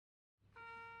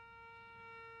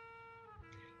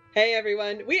Hey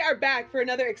everyone, we are back for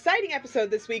another exciting episode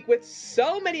this week with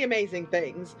so many amazing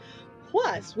things.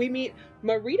 Plus, we meet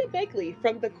Marita Begley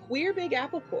from the Queer Big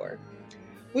Apple Corps.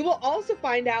 We will also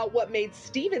find out what made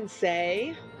Stephen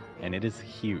say... And it is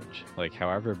huge. Like,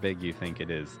 however big you think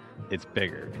it is, it's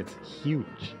bigger. It's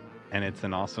huge. And it's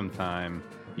an awesome time.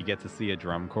 You get to see a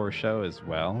drum corps show as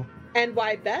well. And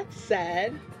why Beth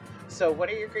said... So what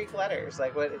are your Greek letters?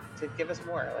 Like, what to give us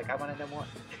more? Like, I want to know more.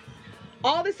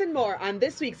 All this and more on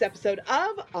this week's episode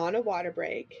of On a Water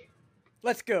Break.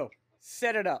 Let's go.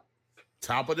 Set it up.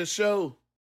 Top of the show.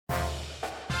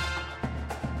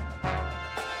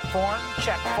 Form,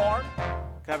 check form.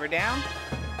 Cover down.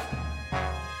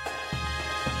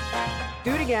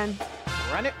 Do it again.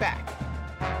 Run it back.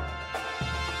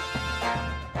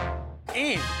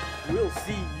 And we'll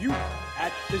see you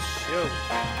at the show.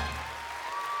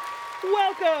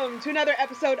 Welcome to another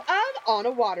episode of On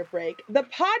a Water Break, the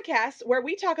podcast where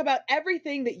we talk about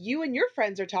everything that you and your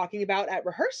friends are talking about at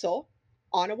rehearsal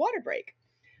on a water break.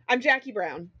 I'm Jackie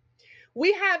Brown.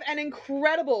 We have an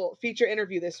incredible feature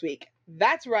interview this week.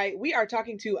 That's right, we are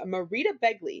talking to Marita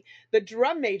Begley, the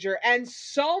drum major, and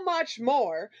so much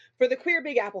more for the Queer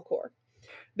Big Apple Corps,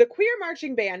 the queer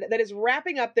marching band that is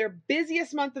wrapping up their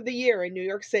busiest month of the year in New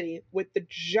York City with the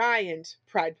giant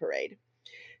Pride Parade.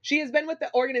 She has been with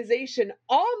the organization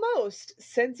almost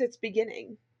since its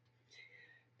beginning.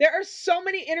 There are so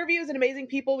many interviews and amazing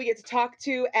people we get to talk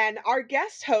to, and our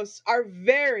guest hosts are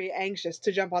very anxious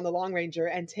to jump on the Long Ranger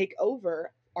and take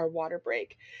over our water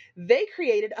break. They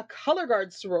created a color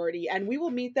guard sorority, and we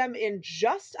will meet them in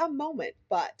just a moment,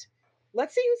 but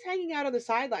let's see who's hanging out on the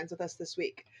sidelines with us this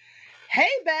week.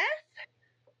 Hey, Beth!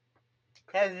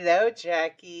 Hello,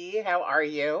 Jackie. How are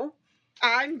you?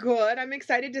 I'm good. I'm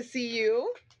excited to see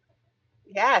you.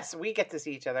 Yes, we get to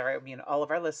see each other. I mean, all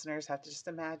of our listeners have to just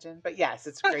imagine. But yes,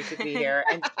 it's great to be here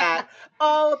and chat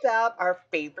all about our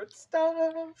favorite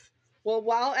stuff. Well,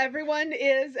 while everyone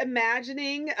is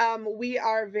imagining, we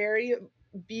are very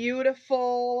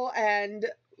beautiful and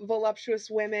voluptuous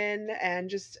women, and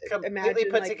just completely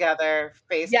put together,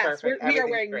 face perfect. We are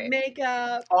wearing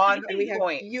makeup, on and we have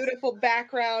point. Beautiful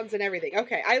backgrounds and everything.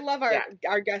 Okay, I love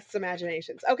our guests'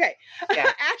 imaginations. Okay, yeah.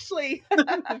 Ashlee.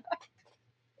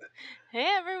 Hey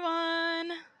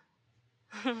everyone.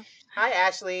 Hi,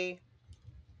 Ashlee.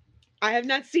 I have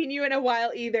not seen you in a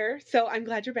while either, so I'm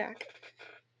glad you're back.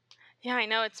 Yeah, I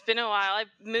know, it's been a while. I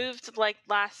moved like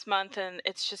last month and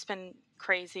it's just been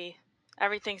crazy.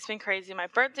 Everything's been crazy. My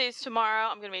birthday's tomorrow.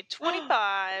 I'm going to be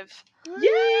 25.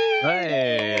 Yay!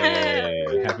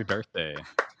 Hey! Happy birthday.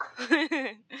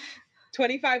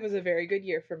 25 was a very good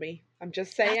year for me. I'm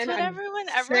just saying. That's what everyone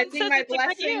sending my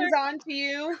blessings on to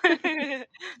you.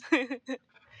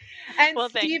 And well,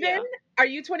 Stephen, are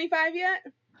you 25 yet?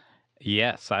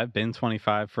 Yes, I've been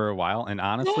 25 for a while, and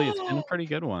honestly, it's been a pretty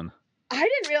good one. I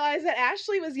didn't realize that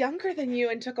Ashlee was younger than you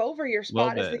and took over your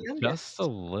spot as the youngest. Just a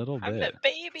little bit. I'm the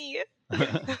baby.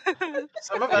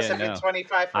 Some of us have been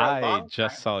 25 for a long time. I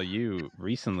just saw you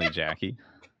recently, Jackie.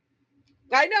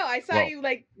 I know. I saw you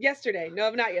like yesterday. No,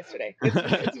 not yesterday.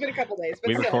 It's been a couple days. But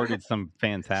we recorded some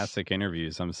fantastic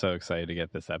interviews. I'm so excited to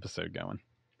get this episode going.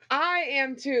 I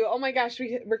am too. Oh my gosh,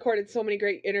 we recorded so many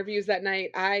great interviews that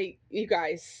night. You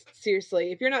guys,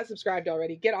 seriously, if you're not subscribed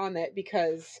already, get on that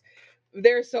because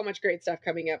there's so much great stuff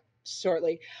coming up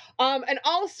shortly. And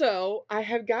also, I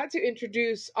have got to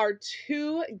introduce our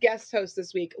two guest hosts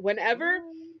this week. Whenever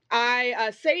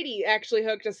Sadie actually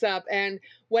hooked us up, and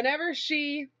whenever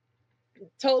she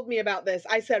told me about this,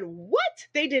 I said, what?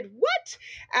 They did what?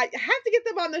 I have to get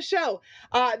them on the show.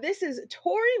 This is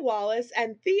Tori Wallace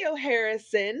and Theo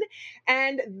Harrison,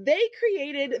 and they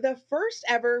created the first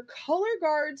ever Color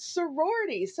Guard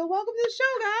Sorority. So welcome to the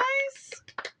show,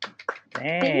 guys.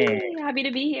 Hey, happy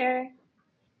to be here.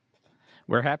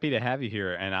 We're happy to have you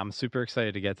here, and I'm super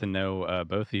excited to get to know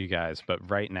both of you guys. But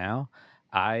right now,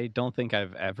 I don't think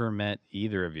I've ever met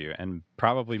either of you, and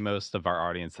probably most of our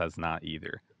audience has not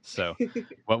either. So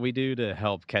what we do to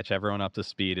help catch everyone up to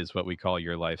speed is what we call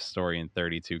your life story in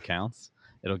 32 counts.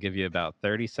 It'll give you about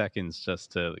 30 seconds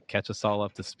just to catch us all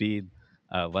up to speed.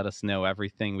 Let us know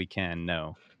everything we can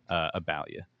know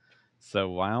about you. So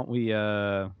why don't we,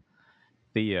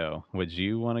 Theo, would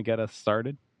you want to get us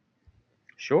started?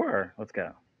 Sure. Let's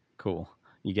go. Cool.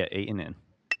 You get 8 and in.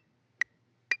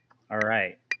 All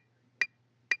right.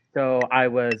 So I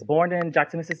was born in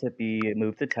Jackson, Mississippi,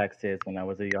 moved to Texas when I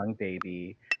was a young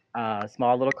baby.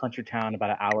 Small little country town about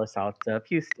an hour south of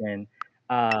Houston.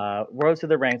 Rose to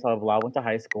the ranks, blah, blah, blah. Went to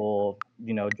high school,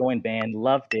 joined band,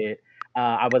 loved it.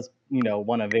 I was,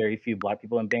 one of very few Black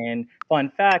people in band.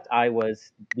 Fun fact, I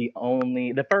was the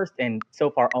first and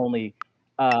so far only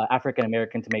African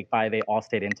American to make 5A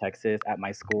All-State in Texas at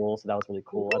my school, so that was really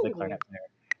cool as a clarinet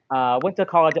player. Went to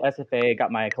college at SFA,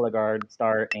 got my color guard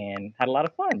start, and had a lot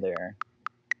of fun there.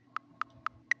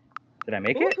 Did I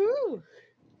make it? Woohoo!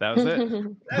 That was it.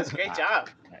 That was a great job.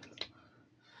 Nice.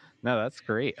 No, that's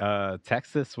great.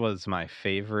 Texas was my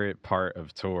favorite part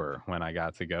of tour when I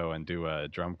got to go and do a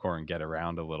drum corps and get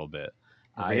around a little bit.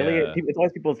 Really? It's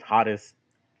always people's hottest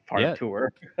part Yeah. of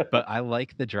tour. But I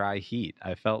like the dry heat.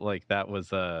 I felt like that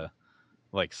was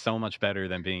like so much better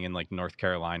than being in like North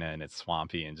Carolina and it's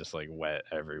swampy and just like wet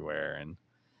everywhere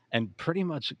and pretty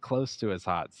much close to as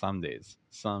hot some days.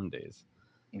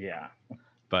 Yeah.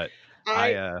 But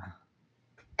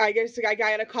I guess I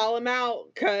gotta call him out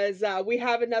because we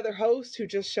have another host who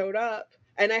just showed up,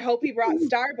 and I hope he brought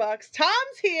Starbucks.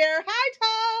 Tom's here. Hi,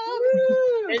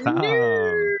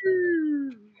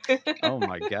 Tom. Oh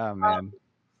my god, man!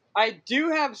 I do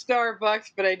have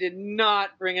Starbucks, but I did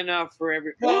not bring enough for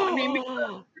every. Well, I mean, we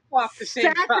off the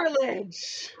same cup.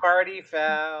 Sacrilege! Party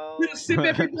foul. Sip,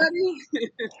 everybody.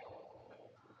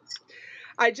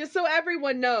 Just so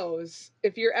everyone knows,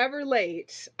 if you're ever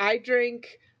late, I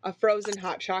drink a frozen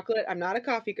hot chocolate. I'm not a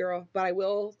coffee girl, but I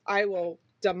will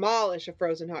demolish a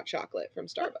frozen hot chocolate from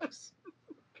Starbucks.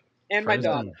 And my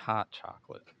Frozen dog. hot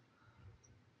chocolate.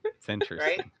 It's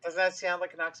interesting, Right? Doesn't that sound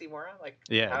like an oxymoron? Like,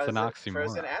 Yeah, how it's is an it oxymoron.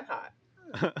 frozen and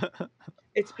hot.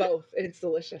 It's both, and it's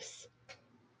delicious.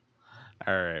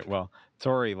 All right, well,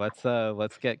 Tori,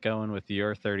 let's get going with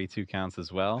your 32 counts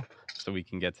as well, so we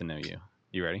can get to know you.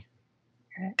 You ready?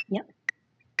 Yep.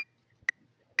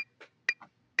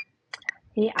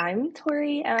 Hey, I'm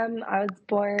Tori. I was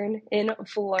born in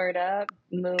Florida,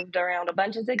 moved around a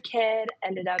bunch as a kid,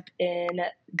 ended up in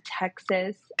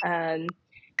Texas, where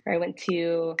I went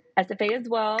to SFA as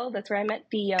well. That's where I met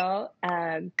Theo.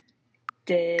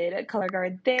 Did a color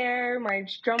guard there,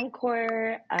 marched drum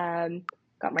corps,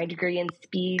 got my degree in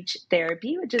speech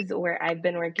therapy, which is where I've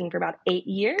been working for about 8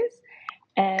 years.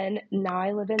 And now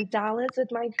I live in Dallas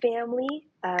with my family.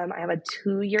 I have a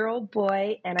 2-year-old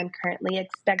boy, and I'm currently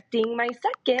expecting my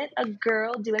second, a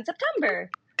girl, due in September.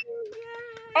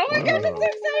 Oh my gosh, I'm so Whoa.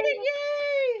 excited!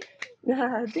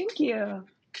 Yay! Thank you.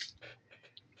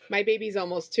 My baby's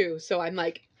almost 2, so I'm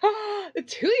like, a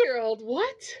 2-year-old?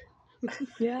 What?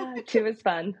 Yeah, 2 is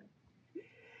fun,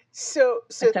 So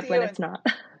except Theo when it's not.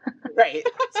 Right.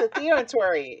 So Theo and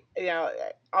Tori,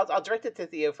 I'll direct it to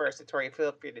Theo first, and Tori,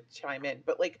 feel free to chime in.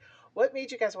 But like, what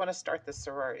made you guys want to start this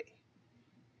sorority?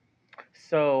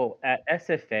 So at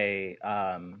SFA,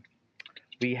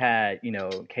 we had,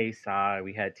 K-Psi,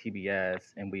 we had TBS,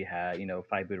 and we had,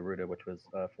 Phi Rho Psi, which was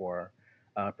for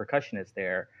percussionists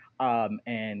there.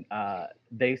 And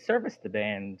they serviced the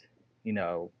band,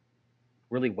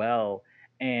 really well.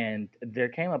 And there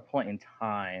came a point in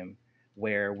time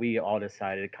where we all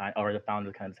decided or the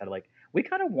founders kind of decided, like, we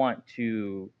kind of want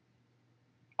to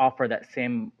offer that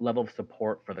same level of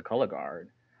support for the color guard,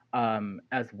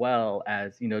 as well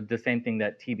as, the same thing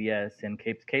that TBS and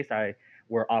K-Psi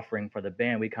were offering for the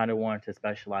band. We kind of wanted to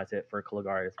specialize it for color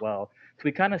guard as well. So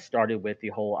we kind of started with the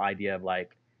whole idea of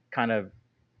like kind of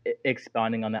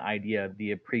expounding on the idea of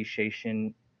the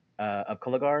appreciation of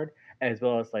color guard, as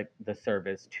well as like the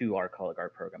service to our color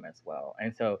guard program as well.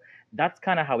 And so that's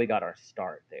kind of how we got our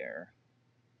start there.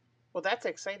 Well, that's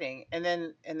exciting. And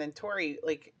then Tori,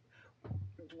 like,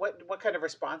 what kind of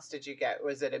response did you get?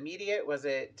 Was it immediate?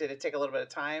 Did it take a little bit of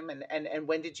time? And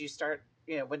when did you start?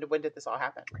 When did this all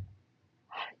happen?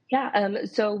 Yeah.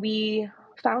 So we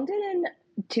founded in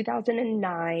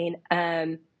 2009.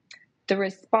 The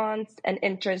response and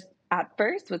interest at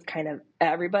first was kind of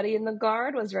everybody in the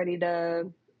Guard was ready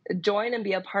to join and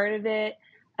be a part of it.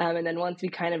 And then once we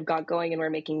kind of got going and we're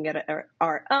making it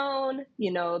our own,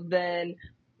 then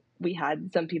we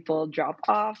had some people drop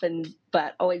off,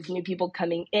 but always new people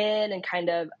coming in, and kind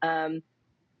of,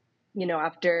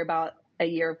 after about a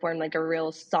year, formed like a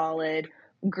real solid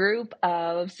group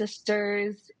of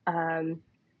sisters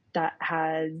that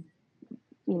has,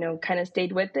 kind of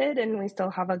stayed with it, and we still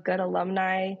have a good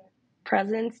alumni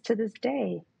presence to this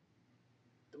day.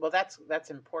 Well, that's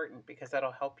important because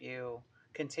that'll help you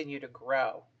continue to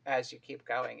grow as you keep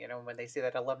going. When they see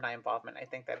that alumni involvement, I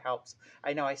think that helps.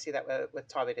 I know I see that with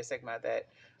Tau Beta Sigma, that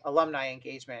alumni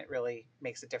engagement really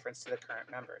makes a difference to the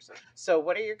current members. So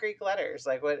what are your Greek letters?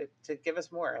 Like, what to give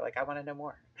us more? Like, I want to know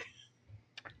more.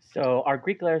 So our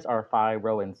Greek letters are Phi,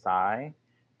 Rho, and Psi.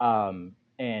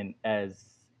 And as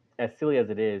silly as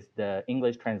it is, the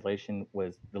English translation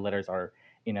was the letters are,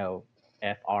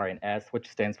 F, R, and S, which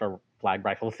stands for flag,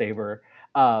 rifle, saber.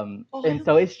 And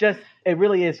so it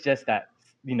really is just that,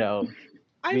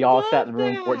 we all sat in the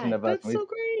room, 14 of us. That's so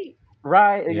great.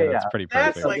 Right? Yeah, that's Yeah. pretty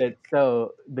That's perfect. like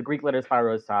So the Greek letters Phi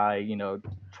Rho Psi,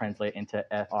 translate into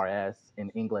FRS in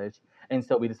English, and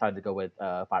so we decided to go with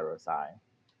Phi Rho Psi.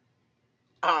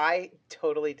 I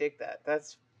totally dig that.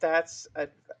 That's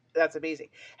amazing.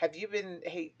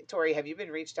 Hey Tori, have you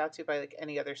been reached out to by like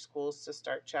any other schools to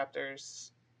start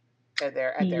chapters at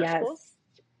their schools? Yes.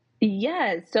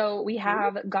 Yes. So we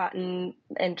have gotten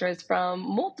interest from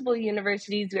multiple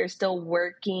universities. We're still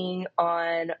working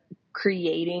on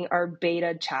creating our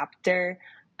beta chapter.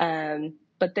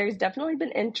 But there's definitely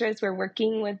been interest. We're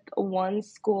working with one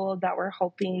school that we're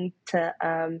hoping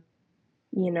to,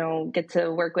 get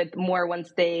to work with more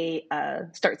once they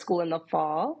start school in the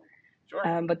fall.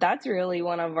 Sure. But that's really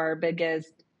one of our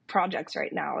biggest projects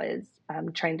right now is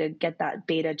trying to get that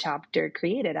beta chapter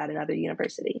created at another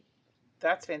university.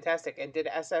 That's fantastic. And did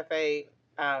SFA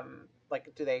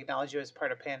like do they acknowledge you as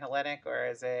part of Panhellenic, or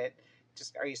is it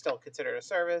just are you still considered a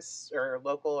service or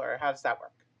local, or how does that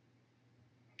work?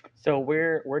 So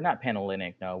we're not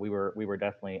Panhellenic. No, we were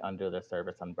definitely under the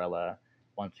service umbrella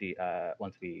once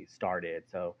we started.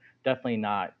 So definitely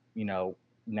not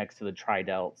next to the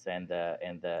Tridelts and the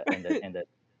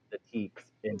Teaks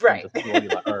in terms Right. of sorority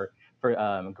life or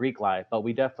for Greek life, but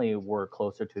we definitely were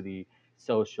closer to the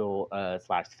social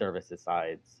slash services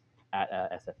sides at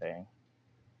SFA.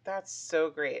 That's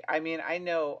so great. I mean,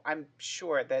 I'm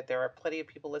sure that there are plenty of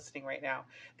people listening right now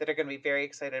that are going to be very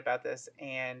excited about this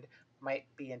and might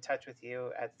be in touch with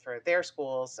you for their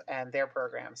schools and their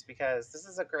programs, because this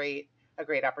is a great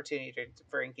opportunity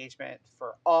for engagement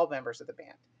for all members of the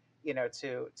band.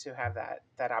 To have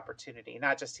that opportunity,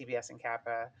 not just TBS and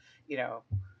Kappa. You know,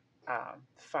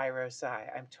 Phi Rho Psi.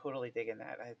 I'm totally digging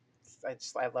that. I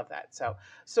love that.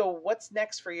 So what's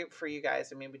next for you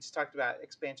guys? I mean, we just talked about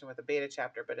expansion with the beta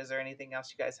chapter, but is there anything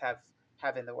else you guys have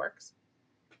in the works?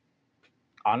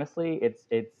 Honestly, it's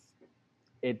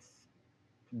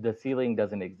the ceiling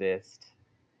doesn't exist.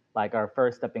 Like our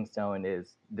first stepping stone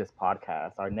is this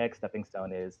podcast. Our next stepping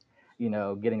stone is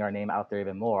getting our name out there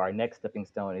even more. Our next stepping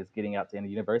stone is getting out to the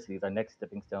universities. Our next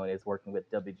stepping stone is working with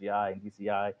WGI and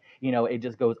DCI. It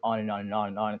just goes on and on and on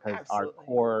and on because our Absolutely.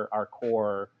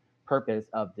 core purpose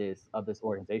of this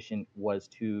organization was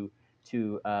to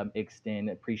extend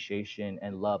appreciation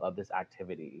and love of this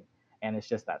activity, and it's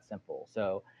just that simple.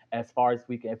 So as far as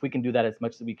if we can do that as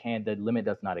much as we can, the limit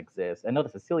does not exist. I know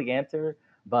that's a silly answer,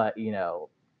 but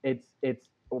it's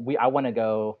we I want to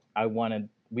go I want to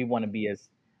we want to be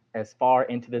as far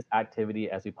into this activity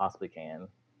as we possibly can.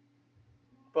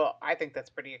 Well, I think that's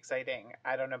pretty exciting.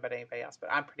 I don't know about anybody else, but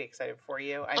I'm pretty excited for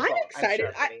you. I'm I'm sure excited.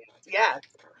 everybody is. Yeah.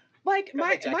 Like Go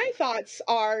my ahead, my Jackie. thoughts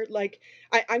are like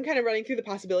I'm kind of running through the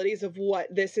possibilities of what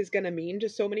this is going to mean to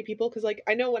so many people, because like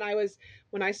I know when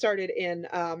I started in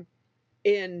Tau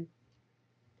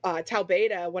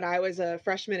Beta, when I was a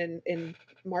freshman in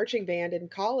marching band in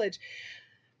college,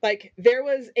 like there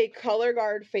was a color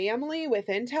guard family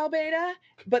within Tau Beta,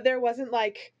 but there wasn't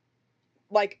like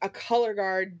a color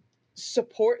guard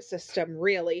support system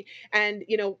really. And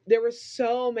there were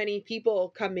so many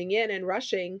people coming in and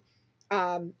rushing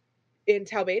um in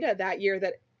Tau Beta that year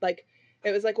that like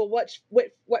it was like, well,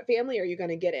 what family are you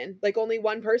going to get in? Like only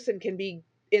one person can be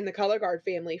in the color guard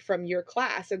family from your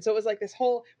class. And so it was like this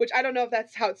whole, which I don't know if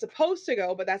that's how it's supposed to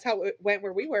go, but that's how it went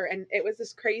where we were. And it was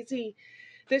this crazy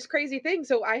thing.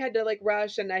 So I had to like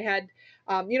rush, and I had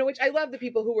which I love the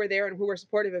people who were there and who were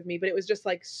supportive of me, but it was just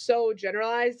like so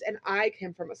generalized. And I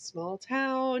came from a small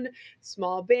town,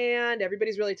 small band,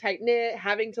 everybody's really tight knit,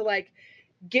 having to like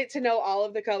get to know all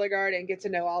of the color guard and get to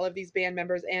know all of these band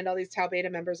members and all these Tau Beta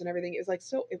members and everything. It was like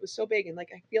it was so big. And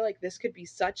like I feel like this could be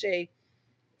such a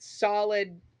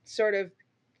solid sort of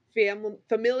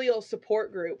familial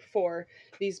support group for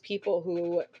these people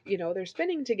who they're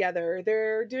spinning together,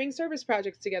 they're doing service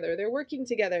projects together, they're working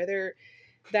together,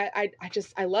 I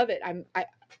love it. I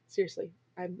seriously,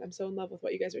 I'm so in love with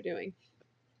what you guys are doing.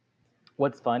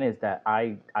 What's fun is that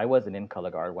I wasn't in color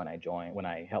guard when I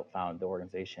helped found the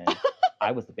organization.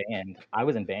 I was the band. I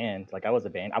was in band. Like I was a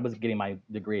band. I was getting my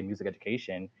degree in music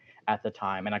education at the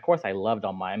time, and of course I loved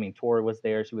all my. I mean, Tori was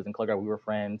there. She was in color guard. We were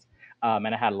friends, and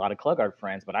I had a lot of color guard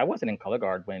friends. But I wasn't in color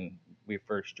guard when we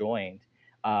first joined,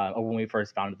 or when we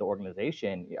first founded the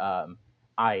organization.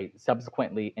 I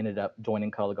subsequently ended up joining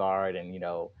color guard, and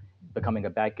becoming a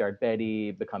backyard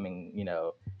Betty, becoming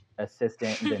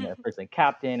assistant, and then firstly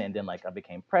captain, and then like I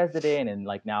became president, and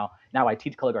like now I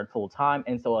teach color guard full time,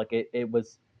 and so like it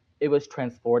was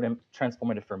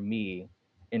transformative for me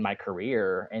in my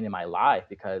career and in my life,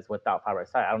 because without Phi Rho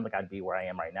Psi, I don't think I'd be where I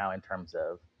am right now in terms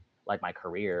of like my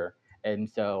career. And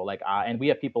so like and we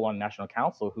have people on national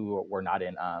council who are not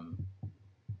in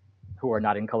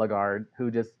color guard,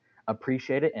 who just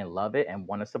appreciate it and love it and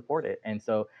want to support it. And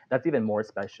so that's even more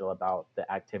special about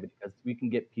the activity, because we can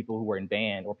get people who are in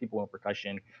band or people in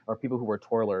percussion or people who are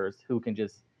twirlers who can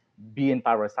just be in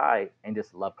Phi Rho Psi and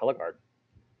just love color guard.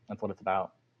 That's what it's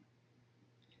about.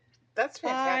 That's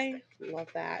fantastic. I love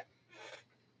that.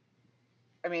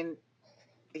 I mean,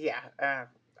 yeah,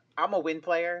 I'm a wind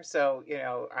player, so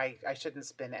I shouldn't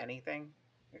spin anything,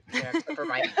 except for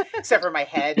my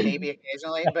head, maybe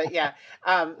occasionally. But yeah,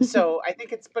 so I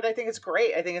think it's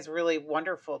great. I think it's really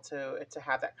wonderful to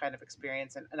have that kind of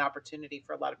experience and an opportunity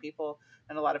for a lot of people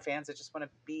and a lot of fans that just want to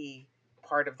be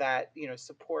part of that,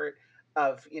 support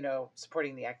of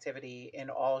supporting the activity in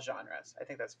all genres. I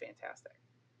think that's fantastic.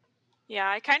 Yeah,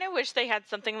 I kind of wish they had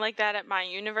something like that at my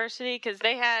university, because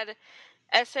they had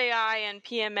SAI and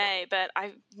PMA, but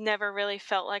I never really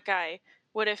felt like I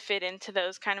would have fit into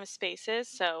those kind of spaces.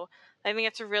 So I think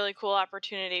it's a really cool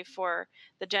opportunity for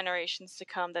the generations to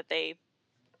come, that they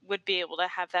would be able to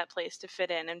have that place to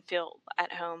fit in and feel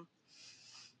at home.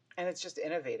 And it's just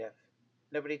innovative.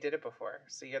 Nobody did it before,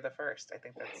 so you're the first. I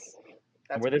think that's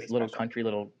we're this little special. country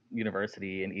little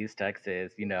university in East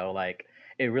Texas, like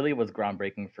it really was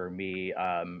groundbreaking for me,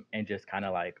 and just kind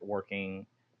of like working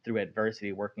through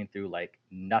adversity, working through like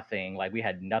nothing. Like we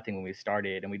had nothing when we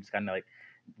started, and we just kind of like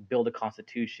build a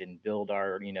constitution, build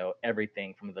our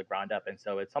everything from the ground up. And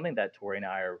so it's something that Tori and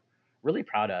I are really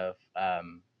proud of,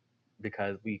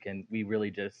 because we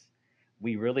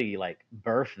really like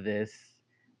birth this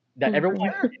that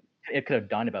everyone it could have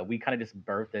done it, but we kind of just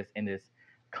birthed this in this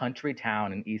country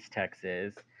town in East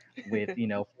Texas with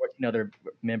 14 other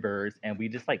members, and we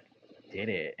just like did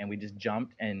it, and we just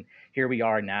jumped, and here we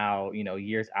are now,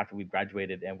 years after we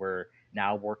graduated, and we're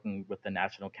now working with the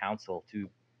National Council to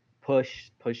push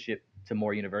it to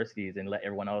more universities and let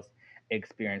everyone else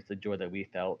experience the joy that we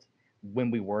felt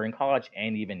when we were in college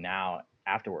and even now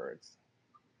afterwards.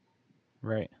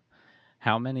 Right.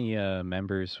 How many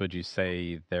members would you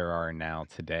say there are now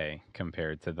today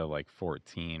compared to the like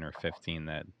 14 or 15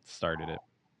 that started it?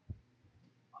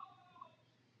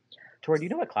 Tori, do you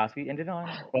know what class we ended on?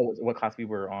 What class we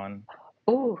were on?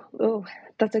 Oh,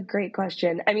 that's a great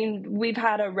question. I mean, we've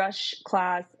had a rush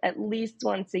class at least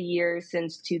once a year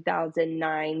since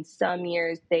 2009. Some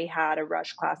years they had a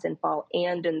rush class in fall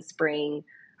and in spring.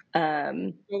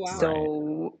 Oh, wow.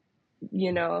 So,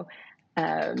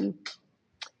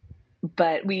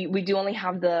 but we do only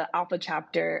have the Alpha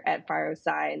chapter at Phi Rho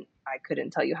Psi. I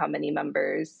couldn't tell you how many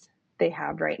members they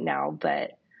have right now,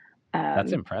 but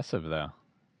that's impressive, though.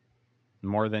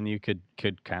 More than you could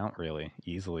count, really,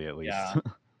 easily at least. Yeah.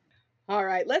 All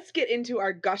right, let's get into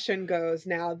our gush and goes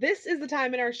now. This is the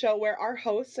time in our show where our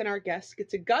hosts and our guests get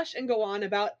to gush and go on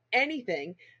about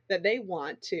anything that they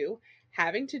want to,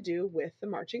 having to do with the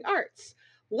marching arts.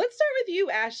 Let's start with you,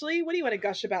 Ashlee. What do you want to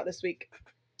gush about this week?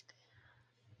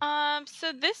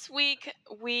 So this week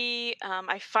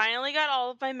I finally got all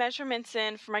of my measurements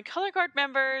in for my color guard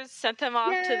members, sent them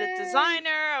off to the designer.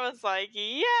 I was like,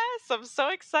 yes, I'm so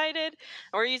excited.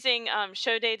 We're using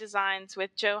Show Day Designs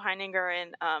with Joe Heininger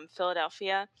in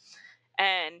Philadelphia.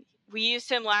 And we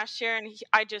used him last year, and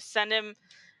I just send him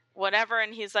whatever,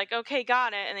 and he's like, okay,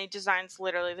 got it. And he designs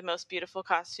literally the most beautiful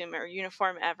costume or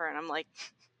uniform ever. And I'm like,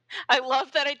 I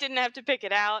love that I didn't have to pick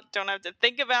it out. Don't have to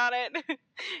think about it.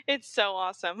 It's so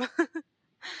awesome.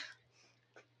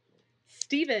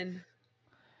 Stephen.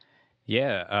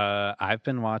 Yeah, I've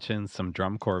been watching some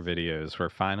drum corps videos. We're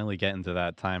finally getting to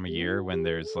that time of year when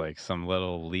there's like some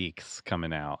little leaks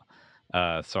coming out.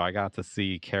 So I got to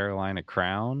see Carolina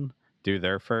Crown do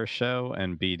their first show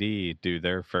and BD do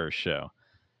their first show.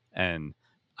 And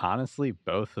honestly,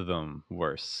 both of them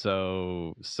were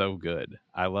so good.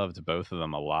 I loved both of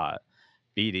them a lot.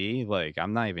 BD, like,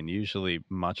 I'm not even usually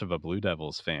much of a Blue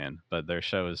Devils fan, but their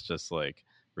show is just like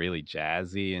really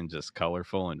jazzy and just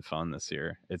colorful and fun this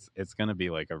year. It's going to be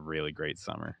like a really great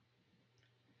summer.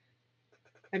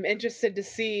 I'm interested to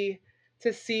see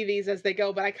these as they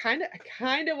go, but I kind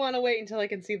of want to wait until I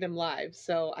can see them live.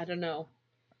 So I don't know.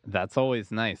 That's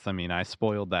always nice. I mean, I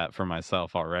spoiled that for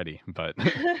myself already, but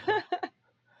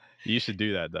you should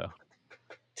do that though.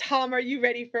 Thom, are you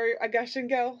ready for a gush and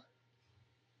go?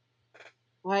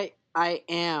 I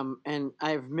am, and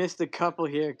I've missed a couple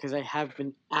here because I have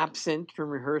been absent from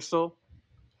rehearsal.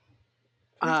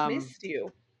 I've missed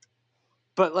you.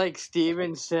 But like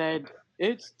Stephen said,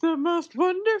 it's the most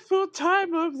wonderful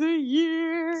time of the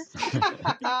year.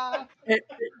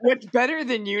 What's better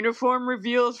than uniform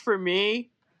reveals for me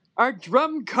are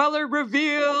drum color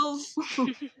reveals.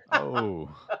 Oh.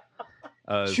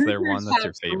 Is there one that's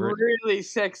your favorite? Really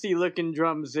sexy looking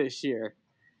drums this year.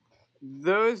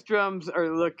 Those drums are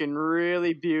looking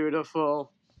really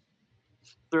beautiful.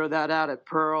 throw that out at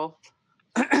Pearl.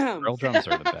 Pearl drums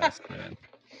are the best, man.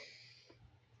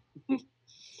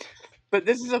 But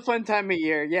this is a fun time of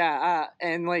year, yeah.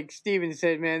 And like Steven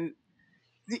said, man,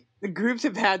 the groups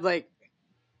have had like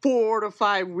 4 to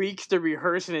 5 weeks to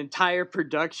rehearse an entire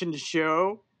production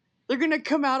show. They're gonna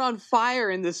come out on fire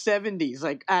in the 70s,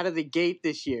 like out of the gate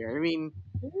this year. I mean,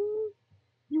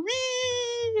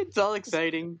 it's all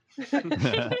exciting.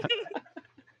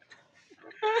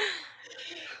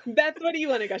 Beth, what do you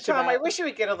want to gush Tom, about? I wish you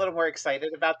would get a little more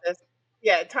excited about this.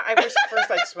 Yeah, I wish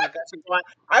first I just want to gush and go on.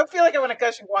 I feel like I want to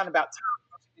gush and go on about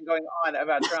Tom and going on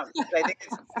about drums. I think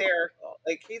it's hysterical.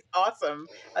 Like, he's awesome.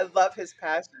 I love his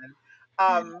passion.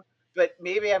 But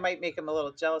maybe I might make him a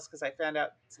little jealous because I found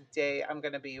out today I'm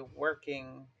going to be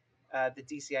working the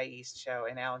DCI East show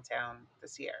in Allentown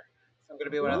this year. So I'm going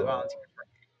to be one of the volunteers.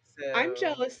 So I'm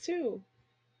jealous too.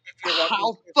 if you're walking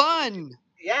How fun!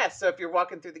 Yeah, so if you're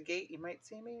walking through the gate, you might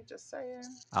see me. Just saying.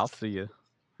 I'll see you.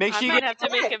 Make I sure you might have to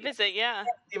make a visit. Yeah.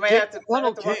 You might get have to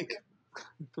funnel walk cake.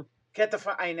 Get the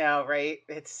fun. I know, right?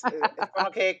 It's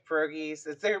funnel cake, pierogies.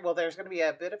 It's there. Well, there's going to be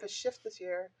a bit of a shift this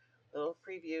year. A little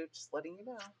preview, just letting you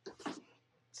know.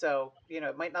 So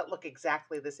it might not look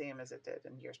exactly the same as it did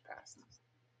in years past.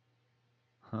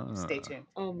 Stay tuned.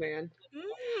 Oh man.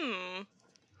 Mm.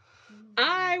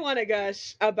 I want to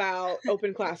gush about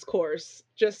open class course,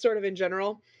 just sort of in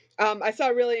general. I saw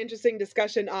a really interesting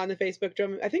discussion on the Facebook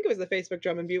drum. I think it was the Facebook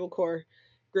Drum and Bugle Corps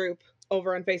group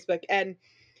over on Facebook, and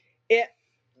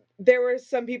there were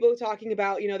some people talking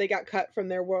about, they got cut from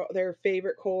their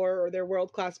favorite corps or their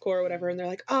world class corps or whatever, and they're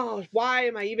like, oh, why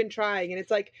am I even trying? And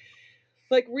it's like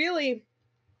really,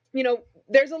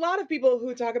 there's a lot of people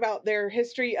who talk about their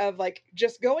history of like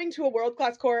just going to a world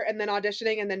class corps and then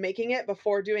auditioning and then making it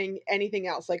before doing anything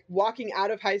else, like walking out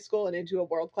of high school and into a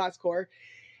world class corps.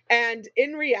 And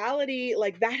in reality,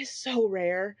 like, that is so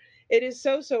rare. It is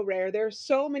so rare. There are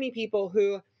so many people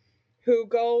who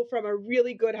go from a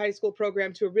really good high school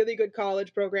program to a really good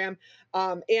college program,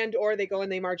 and or they go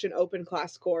and they march an open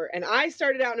class corps. And I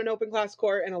started out in an open class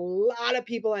corps, and a lot of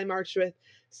people I marched with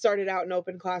started out in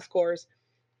open class corps.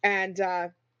 And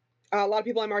a lot of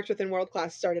people I marched with in world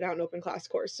class started out in open class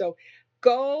corps. So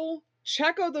go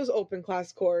check out those open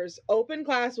class corps. Open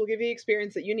class will give you the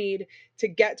experience that you need to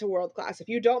get to world class. If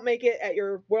you don't make it at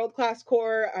your world class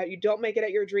corps, you don't make it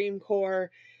at your dream corps,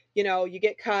 you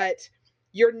get cut.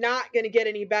 You're not going to get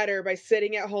any better by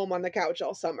sitting at home on the couch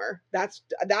all summer. That's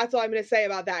all I'm going to say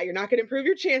about that. You're not going to improve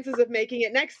your chances of making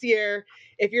it next year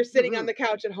if you're sitting on the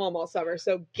couch at home all summer.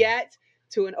 So get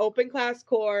to an open class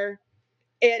corps.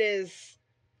 It is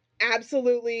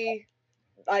absolutely,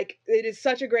 like, it is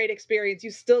such a great experience. You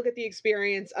still get the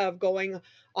experience of going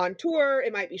on tour.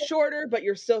 It might be shorter, but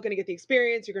you're still going to get the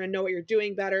experience. You're going to know what you're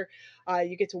doing better.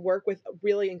 You get to work with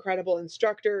really incredible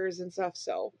instructors and stuff.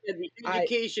 So the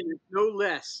education is no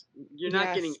less. You're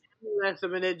not getting any less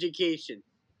of an education.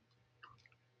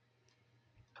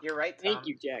 You're right, Tom. Thank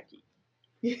you, Jackie.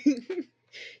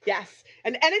 Yes.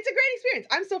 And it's a great experience.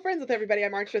 I'm still friends with everybody I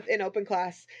marched with in open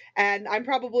class. And I'm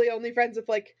probably only friends with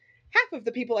like half of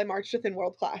the people I marched with in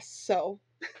world class. So,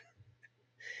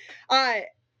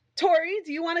 Tori,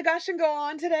 do you want to gush and go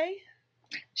on today?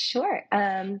 Sure.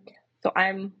 So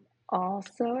I'm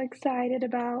also excited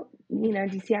about,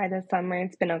 DCI this summer.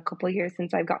 It's been a couple of years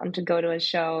since I've gotten to go to a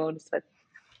show just with,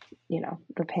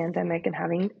 the pandemic and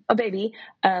having a baby.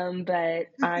 But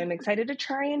I'm excited to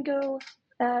try and go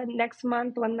next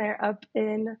month when they're up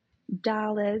in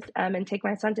Dallas, and take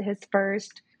my son to his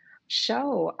first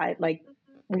show.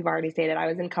 We've already stated, I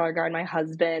was in color guard. My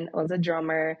husband was a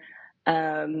drummer.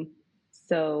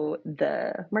 So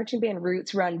the marching band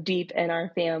roots run deep in our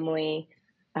family.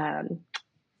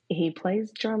 He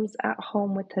plays drums at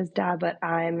home with his dad, but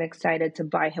I'm excited to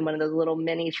buy him one of those little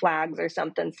mini flags or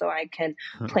something so I can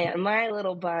plant my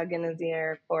little bug in his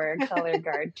ear for color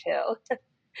guard too.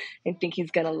 I think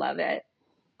he's going to love it.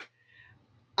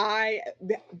 I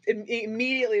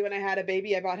immediately, when I had a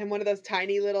baby, I bought him one of those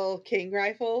tiny little king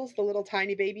rifles, the little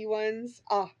tiny baby ones.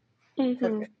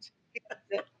 Perfect.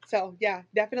 So yeah,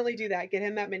 definitely do that. Get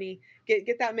him that mini,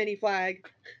 get that mini flag.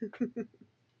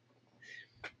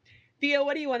 Theo,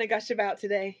 what do you want to gush about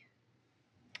today?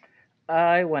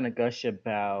 I want to gush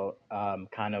about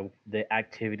kind of the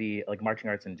activity, like marching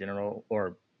arts in general,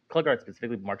 or color guard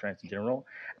specifically, but marching arts in general,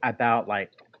 about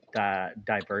like the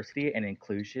diversity and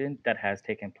inclusion that has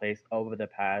taken place over the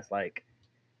past like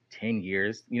 10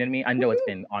 years. You know what I mean? I know it's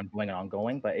been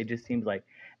ongoing, but it just seems like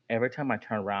every time I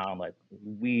turn around, like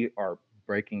we are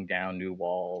breaking down new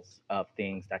walls of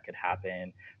things that could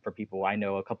happen for people. I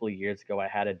know a couple of years ago, I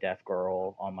had a deaf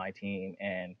girl on my team,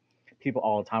 and people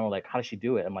all the time were like, how does she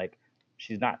do it? I'm like,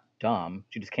 she's not dumb.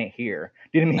 She just can't hear.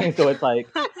 Do you know what I mean? So it's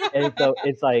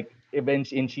like,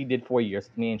 and she did 4 years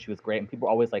with me, and she was great. And people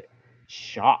are always like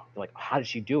shocked, like, how did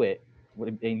she do it?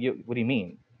 What do you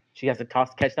mean? She has to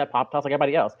catch that pop toss like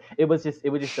everybody else. It was just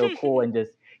so cool, and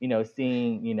just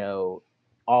seeing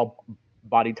all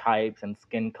body types and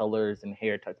skin colors and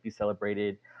hair types be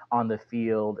celebrated on the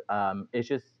field.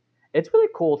 It's really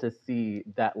cool to see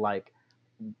that, like,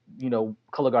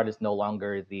 color guard is no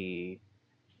longer the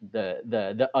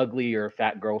ugly or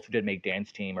fat girls who did make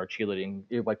dance team or cheerleading.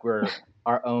 Like, we're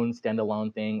our own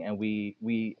standalone thing, and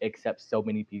we accept so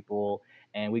many people,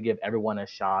 and we give everyone a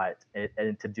shot,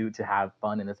 and to have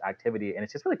fun in this activity. And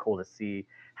it's just really cool to see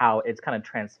how it's kind of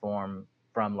transformed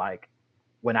from, like,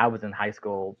 when I was in high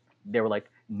school, they were like,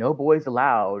 no boys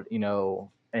allowed,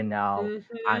 and now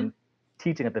I'm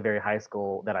teaching at the very high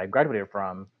school that I graduated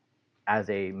from as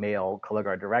a male color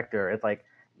guard director. It's like,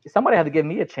 somebody had to give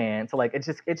me a chance. So, like, it's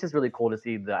just really cool to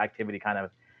see the activity kind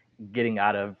of getting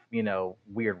out of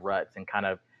weird ruts and kind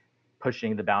of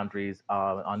pushing the boundaries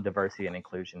on diversity and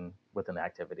inclusion within the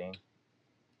activity.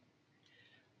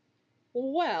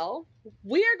 Well,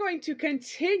 we are going to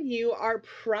continue our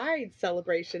Pride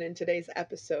celebration in today's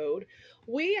episode.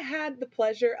 We had the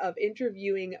pleasure of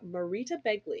interviewing Marita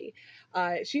Begley.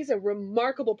 She's a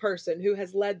remarkable person who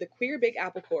has led the Queer Big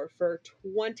Apple Corps for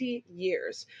 20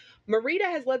 years. Marita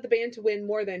has led the band to win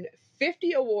more than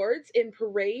 50 awards in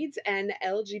parades and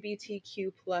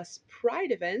LGBTQ plus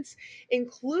pride events,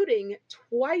 including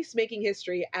twice making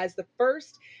history as the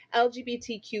first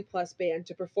LGBTQ plus band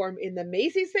to perform in the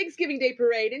Macy's Thanksgiving Day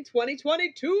Parade in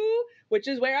 2022, which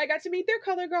is where I got to meet their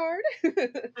color guard.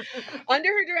 Under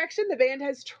her direction, the band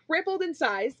has tripled in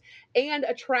size and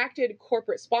attracted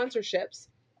corporate sponsorships,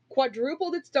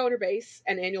 quadrupled its donor base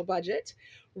and annual budget,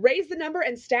 raised the number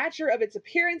and stature of its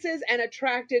appearances, and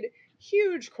attracted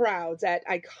huge crowds at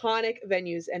iconic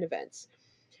venues and events.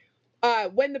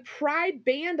 When the Pride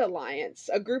Band Alliance,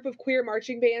 a group of queer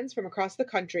marching bands from across the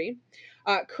country,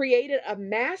 created a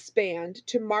mass band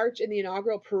to march in the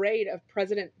inaugural parade of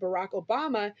President Barack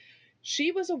Obama,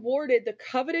 she was awarded the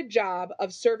coveted job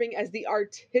of serving as the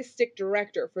artistic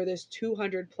director for this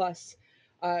 200-plus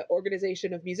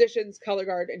organization of musicians, color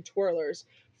guard, and twirlers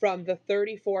from the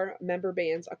 34 member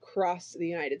bands across the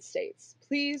United States.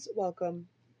 Please welcome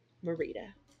Marita.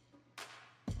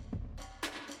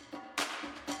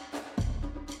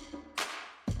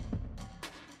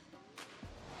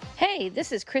 Hey,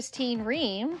 this is Christine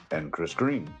Ream. And Chris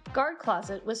Green. Guard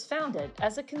Closet was founded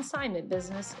as a consignment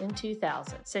business in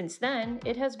 2000. Since then,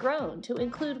 it has grown to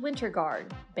include winter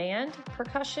guard, band,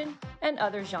 percussion, and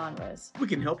other genres. We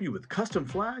can help you with custom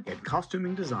flag and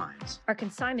costuming designs. Our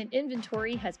consignment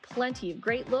inventory has plenty of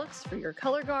great looks for your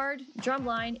color guard,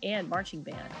 drumline, and marching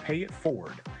band. Pay it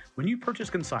forward. When you purchase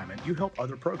consignment, you help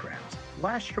other programs.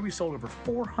 Last year, we sold over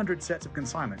 400 sets of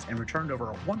consignments and returned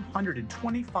over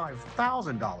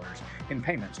 $125,000 in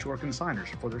payments to our consigners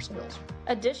for their sales.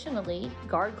 Additionally,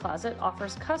 Guard Closet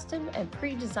offers custom and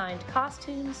pre-designed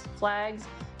costumes, flags,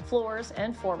 floors,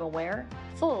 and formal wear,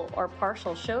 full or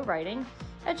partial show writing,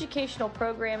 educational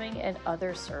programming, and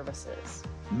other services.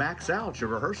 Max out your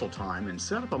rehearsal time and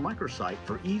set up a microsite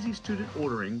for easy student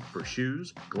ordering for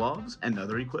shoes, gloves, and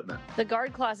other equipment. The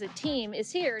Guard Closet team is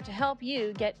here to help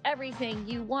you get everything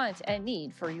you want and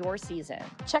need for your season.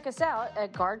 Check us out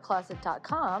at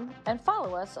guardcloset.com and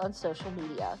follow us on social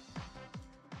media.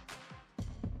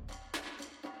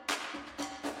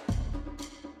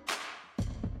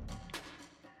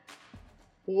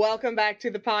 Welcome back to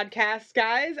the podcast,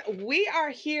 guys. We are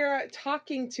here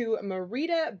talking to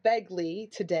Marita Begley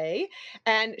today,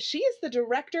 and she is the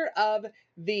director of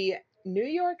the New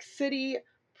York City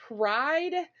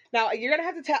Pride. Now, you're gonna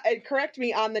have to correct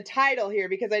me on the title here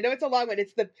because I know it's a long one.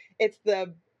 It's the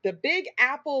Big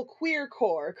Apple Queer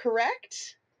Corps,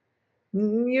 correct?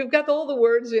 You've got all the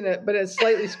words in it, but it's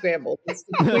slightly scrambled. It's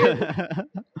the queer.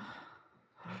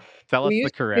 Tell us the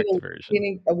correct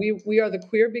version. We are the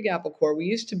Queer Big Apple Corps. We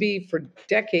used to be, for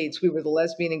decades, we were the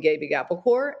Lesbian and Gay Big Apple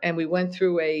Corps, and we went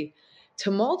through a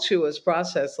tumultuous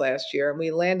process last year, and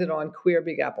we landed on Queer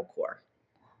Big Apple Corps.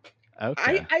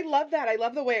 Okay. I love that. I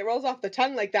love the way it rolls off the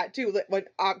tongue like that too. When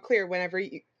clear whenever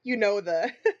you know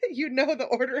the you know the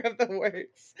order of the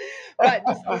words, but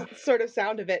just the sort of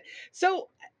sound of it. So,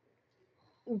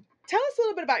 tell us a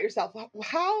little bit about yourself.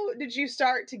 How did you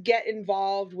start to get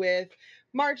involved with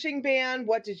marching band?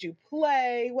 What did you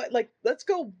play? Let's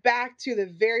go back to the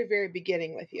very, very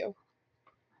beginning with you.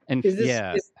 And let's do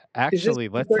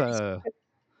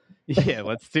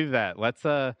that.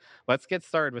 Let's get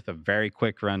started with a very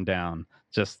quick rundown.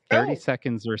 Just 30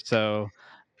 seconds or so.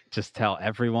 Just tell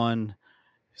everyone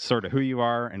sort of who you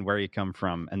are and where you come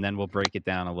from, and then we'll break it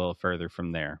down a little further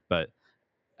from there. But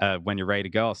when you're ready to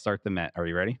go, I'll start the Met. Are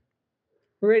you ready?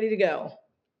 Ready to go.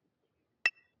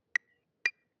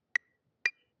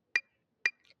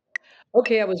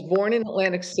 Okay, I was born in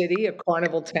Atlantic City, a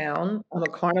carnival town. I'm a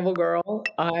carnival girl.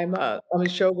 I'm a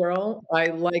showgirl. I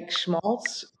like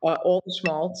schmaltz, all the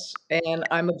schmaltz, and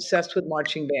I'm obsessed with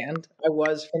marching band. I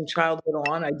was from childhood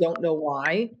on. I don't know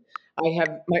why. I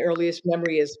have my earliest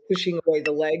memory is pushing away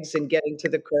the legs and getting to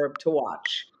the curb to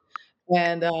watch.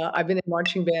 And I've been in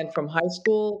marching band from high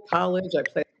school, college. I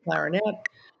played clarinet.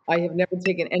 I have never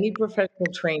taken any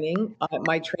professional training.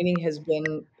 My training has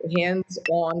been hands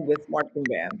on with marching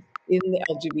band in the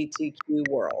LGBTQ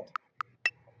world.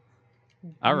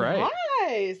 All right.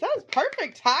 Nice. That was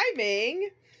perfect timing.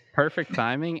 Perfect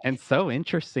timing and so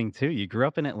interesting too. You grew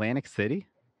up in Atlantic City?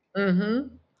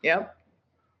 Mm-hmm. Yep.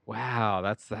 Wow,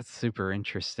 that's super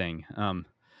interesting.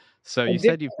 So A you different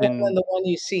said you've one than been the one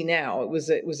you see now. It was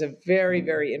a very,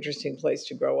 very interesting place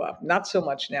to grow up. Not so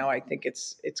much now. I think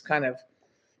it's kind of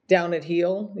down at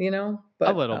heel, a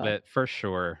but little bit for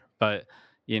sure, but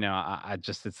I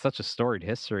just it's such a storied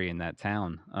history in that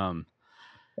town.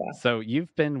 yeah. So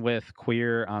you've been with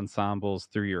queer ensembles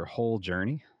through your whole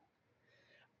journey?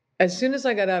 As soon as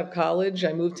I got out of college,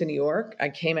 I moved to New York. I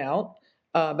came out.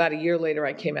 About a year later,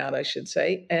 I came out, I should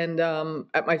say. And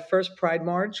at my first Pride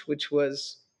March,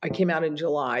 I came out in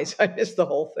July, so I missed the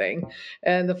whole thing.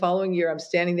 And the following year, I'm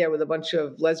standing there with a bunch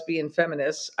of lesbian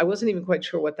feminists. I wasn't even quite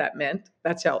sure what that meant.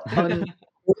 That's how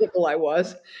unpolitical I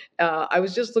was. I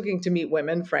was just looking to meet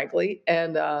women, frankly.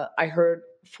 And I heard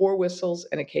four whistles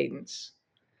and a cadence.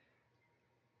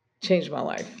 Changed my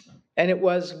life. And it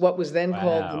was what was then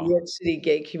called the New Wow. York City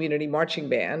Gay Community Marching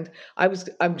Band.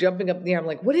 I'm jumping up in the air. I'm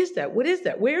like, what is that? What is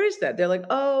that? Where is that? They're like,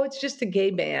 oh, it's just a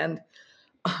gay band.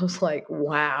 I was like,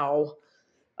 wow,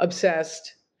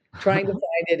 obsessed, trying to find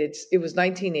it. It was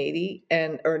 1980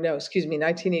 or no, excuse me,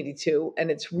 1982. And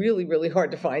it's really, really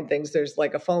hard to find things. There's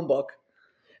like a phone book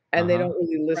and they Uh-huh. don't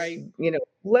really list, Right.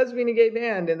 lesbian and gay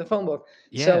band in the phone book.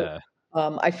 So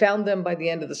Yeah. I found them by the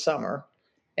end of the summer,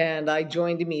 and I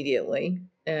joined immediately.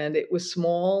 And it was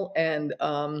small and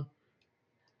uh,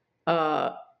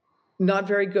 not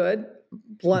very good,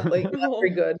 bluntly, not very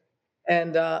good.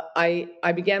 And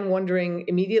I began wondering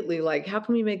immediately, like, how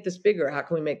can we make this bigger? How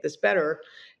can we make this better?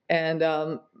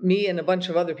 And me and a bunch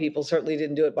of other people certainly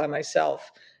didn't do it by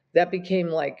myself. That became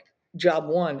like job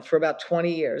one for about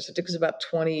 20 years. It took us about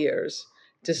 20 years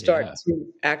to start Yeah. to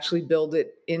actually build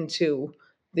it into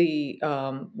the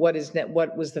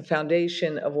what was the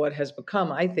foundation of what has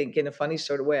become. I think, in a funny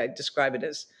sort of way, I describe it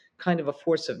as kind of a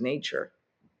force of nature.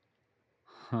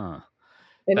 Huh.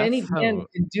 And That's any band so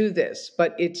can do this,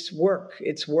 but it's work.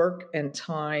 It's work and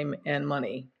time and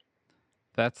money.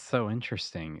 that's so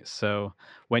interesting. So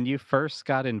when you first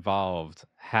got involved,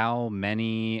 how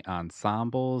many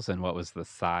ensembles and what was the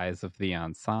size of the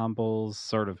ensembles?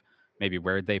 Sort of maybe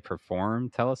where they perform?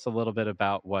 Tell us a little bit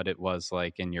about what it was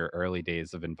like in your early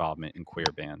days of involvement in queer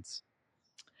bands.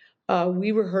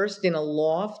 We rehearsed in a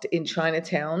loft in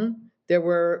Chinatown.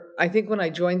 I think when I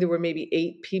joined, there were maybe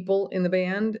 8 people in the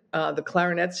band. The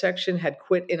clarinet section had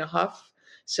quit in a huff,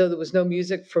 so there was no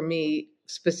music for me,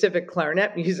 specific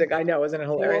clarinet music. I know, isn't it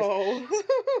hilarious? Whoa.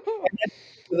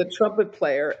 With a trumpet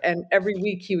player, and every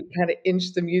week he would kind of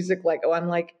inch the music like, oh, I'm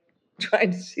like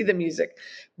trying to see the music.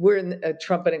 We're in a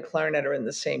trumpet and clarinet are in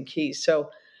the same key. So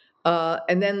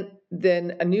and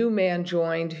then a new man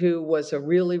joined who was a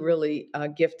really, really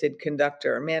gifted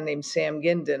conductor, a man named Sam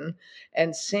Ginden.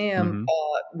 And Sam,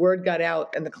 Hmm. word got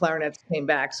out, and the clarinets came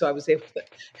back, so I was able to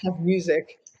have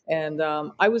music. And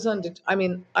I was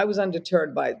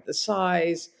undeterred by the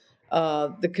size.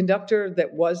 The conductor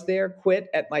that was there quit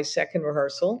at my second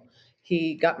rehearsal.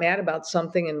 He got mad about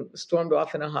something and stormed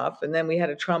off in a huff. And then we had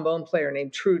a trombone player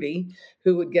named Trudy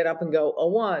who would get up and go, a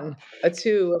one, a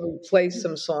two, and we'd play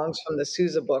some songs from the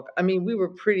Sousa book. I mean, we were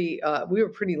pretty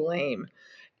lame.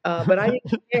 But I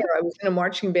didn't care. I was in a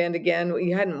marching band again. We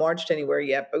hadn't marched anywhere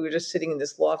yet, but we were just sitting in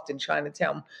this loft in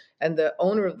Chinatown. And the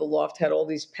owner of the loft had all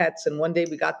these pets. And one day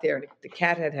we got there and the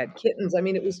cat had kittens. I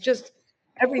mean, it was just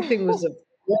everything was a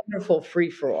wonderful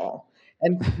free for all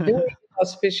and very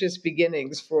auspicious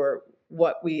beginnings for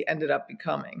what we ended up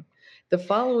becoming. The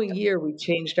following year, we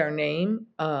changed our name.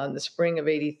 In the spring of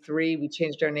 '83, we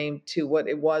changed our name to what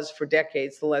it was for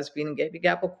decades, the Lesbian and Gay Big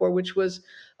Apple Corps, which was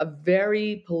a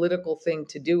very political thing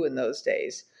to do in those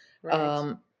days.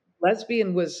 Right.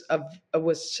 Lesbian was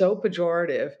so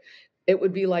pejorative. It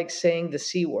would be like saying the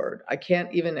C word. I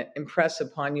can't even impress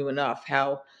upon you enough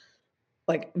how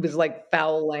like it was like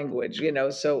foul language.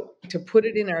 So to put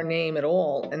it in our name at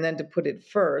all and then to put it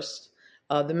first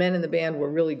The men in the band were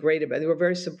really great about it. They were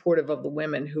very supportive of the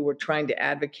women who were trying to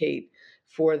advocate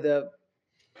for the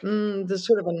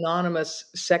sort of anonymous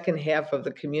second half of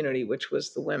the community, which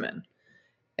was the women.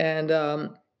 And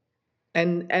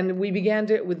we began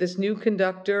to with this new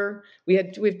conductor. We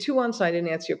have two ensembles. I didn't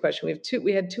answer your question.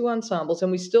 We had two ensembles,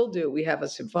 and we still do. We have a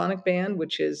symphonic band,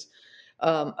 which is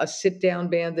a sit-down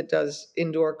band that does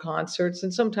indoor concerts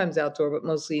and sometimes outdoor, but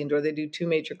mostly indoor. They do 2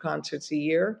 major concerts a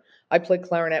year. I play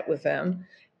clarinet with them,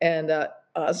 and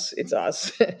it's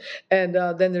us. And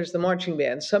then there's the marching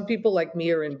band. Some people like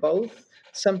me are in both.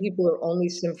 Some people are only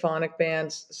symphonic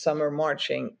bands. Some are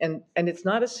marching, and it's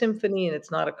not a symphony and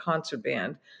it's not a concert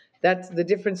band. That's the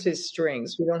difference is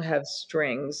strings. We don't have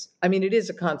strings. I mean, it is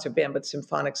a concert band, but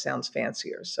symphonic sounds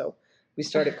fancier. So we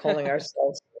started calling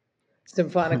ourselves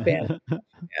Symphonic Band.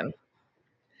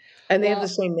 And they have the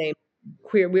same name.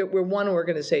 We're one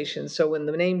organization. So when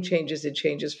the name changes, it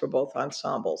changes for both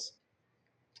ensembles.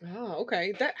 Oh,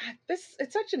 okay.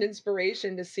 It's such an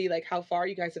inspiration to see like how far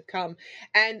you guys have come.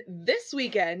 And this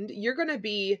weekend, you're going to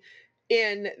be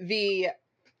in the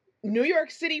New York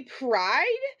City Pride.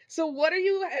 So what are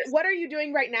you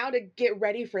doing right now to get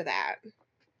ready for that?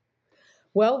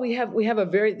 Well, we have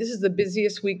this is the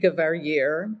busiest week of our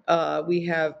year. We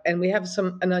have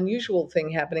an unusual thing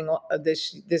happening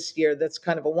this year that's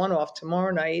kind of a one-off.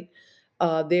 Tomorrow night,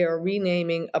 they are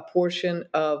renaming a portion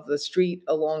of the street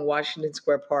along Washington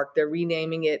Square Park. They're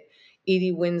renaming it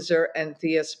Edie Windsor and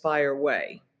Thea Spire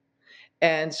Way.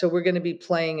 And so we're going to be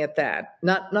playing at that.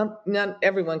 Not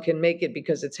everyone can make it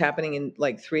because it's happening in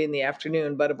like 3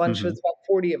 p.m, but it's about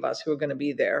 40 of us who are going to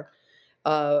be there.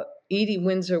 Edie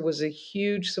Windsor was a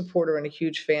huge supporter and a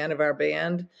huge fan of our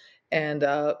band. And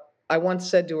I once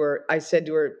said to her,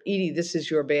 Edie, this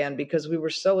is your band, because we were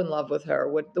so in love with her.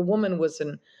 The woman was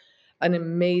an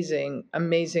amazing,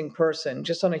 amazing person,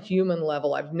 just on a human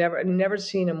level. I've never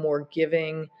seen a more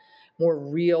giving, more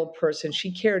real person.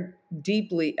 She cared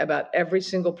deeply about every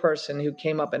single person who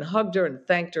came up and hugged her and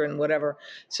thanked her and whatever.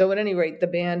 So at any rate, the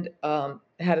band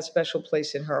had a special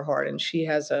place in her heart, and she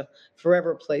has a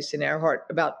forever place in our heart.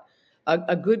 About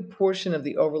a good portion of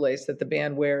the overlays that the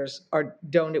band wears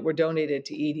were donated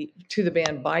to the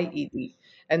band by Edie,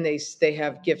 and they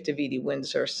have Gift of Edie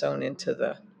Windsor sewn into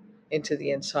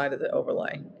the inside of the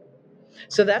overlay.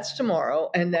 So that's tomorrow,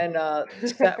 and then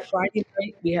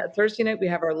Thursday night we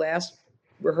have our last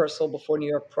rehearsal before New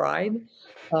York Pride,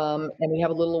 and we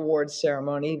have a little awards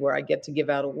ceremony where I get to give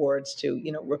out awards to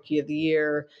Rookie of the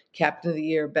Year, Captain of the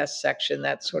Year, Best Section,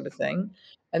 that sort of thing.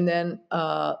 And then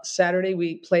Saturday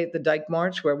we play at the Dyke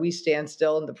March, where we stand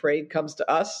still and the parade comes to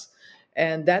us,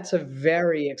 and that's a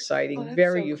very exciting,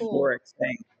 very euphoric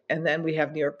thing. And then we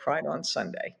have New York Pride on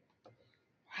Sunday.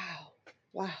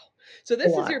 Wow. So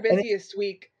this is your busiest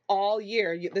week all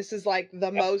year. This is like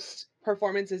the most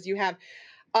performances you have.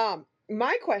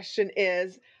 My question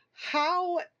is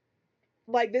how,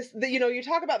 like this, you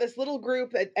talk about this little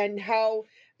group and how,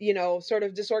 sort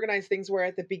of disorganized things were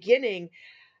at the beginning.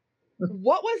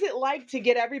 What was it like to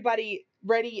get everybody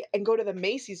ready and go to the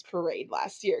Macy's parade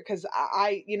last year? Because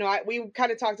we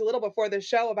kind of talked a little before the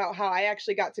show about how I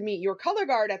actually got to meet your color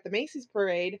guard at the Macy's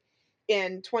parade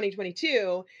in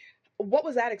 2022. What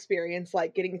was that experience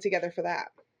like, getting together for that?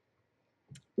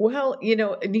 Well,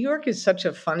 New York is such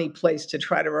a funny place to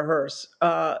try to rehearse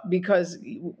because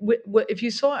if you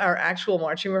saw our actual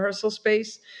marching rehearsal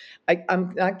space,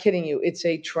 I'm not kidding you, it's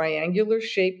a triangular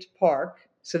shaped park.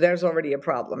 So there's already a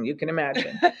problem, you can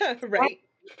imagine. Right.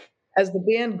 As the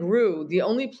band grew, the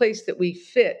only place that we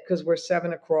fit, because we're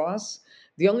 7 across,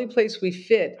 the only place we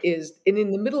fit is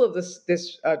in the middle of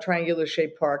this triangular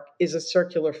shaped park is a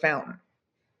circular fountain.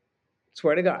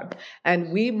 Swear to God.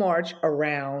 And we march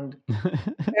around.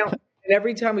 And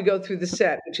every time we go through the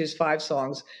set, which is 5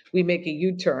 songs, we make a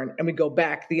U-turn and we go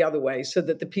back the other way so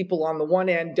that the people on the one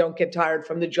end don't get tired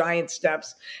from the giant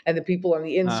steps and the people on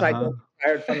the inside don't get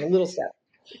tired from the little steps.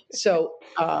 So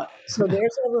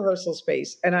there's a rehearsal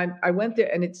space. And I went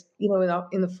there, and it's,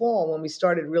 in the fall when we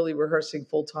started really rehearsing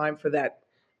full time for that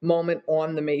moment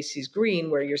on the Macy's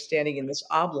Green where you're standing in this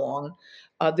oblong.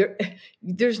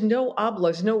 There's no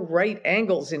oblongs, no right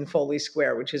angles in Foley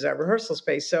Square, which is our rehearsal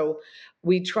space. So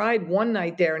we tried one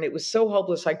night there, and it was so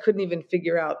hopeless. I couldn't even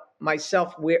figure out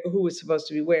myself who was supposed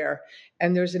to be where.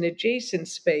 And there's an adjacent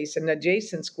space, an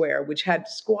adjacent square, which had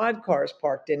squad cars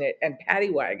parked in it and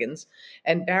paddy wagons,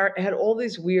 and had all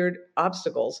these weird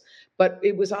obstacles. But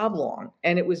it was oblong,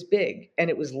 and it was big, and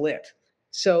it was lit.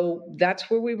 So that's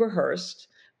where we rehearsed.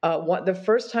 The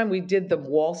first time we did the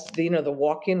waltz, the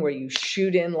walk-in where you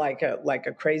shoot in like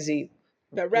a crazy,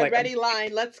 the red ready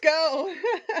line. Let's go.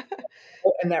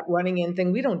 and that running in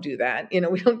thing. We don't do that.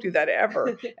 We don't do that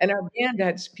ever. And our band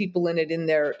had people in it in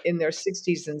their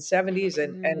 60s and 70s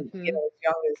and as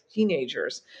young as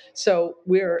teenagers. So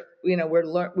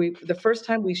the first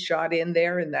time we shot in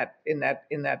there in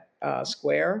that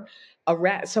square,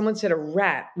 someone said a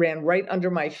rat ran right under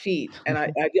my feet and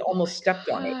I almost stepped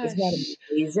on it. Isn't that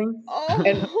amazing?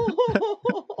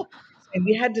 And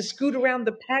we had to scoot around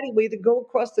the patio. We had to go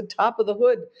across the top of the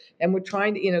hood, and we're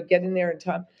trying to, get in there in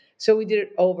time. So we did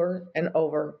it over and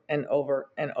over and over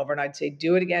and over. And I'd say,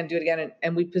 do it again, do it again.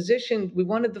 And we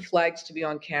wanted the flags to be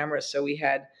on camera. So we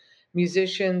had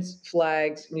musicians,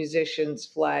 flags, musicians,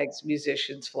 flags,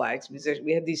 musicians, flags, musicians.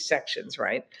 We had these sections,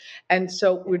 right? And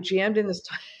so we're jammed in this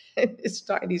this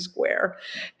tiny square,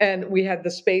 and we had the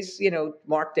space,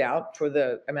 marked out for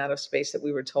the amount of space that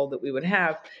we were told that we would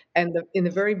have. And in the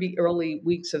very early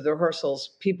weeks of the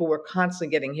rehearsals, people were constantly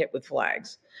getting hit with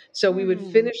flags. So we would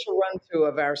finish a run through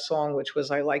of our song, which was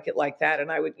 "I Like It Like That,"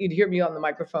 and you'd hear me on the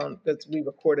microphone because we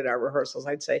recorded our rehearsals.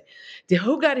 I'd say,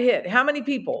 "Who got hit? How many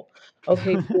people?"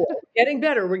 Okay, 4. Getting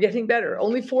better. We're getting better.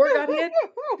 Only 4 got hit.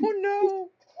 Oh no.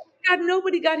 God,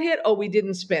 nobody got hit. Oh, we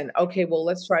didn't spin. Okay, well,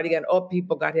 let's try it again. Oh,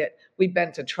 people got hit. We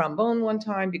bent a trombone one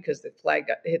time because the flag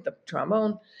hit the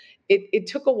trombone. It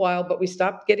took a while, but we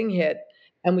stopped getting hit,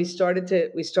 and we started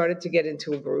to get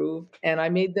into a groove. And I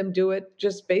made them do it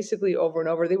just basically over and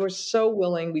over. They were so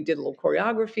willing. We did a little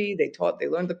choreography. They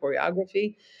learned the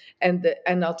choreography.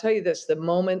 And I'll tell you this: the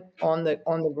moment on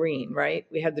the green, right?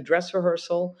 We had the dress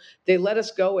rehearsal. They let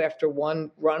us go after one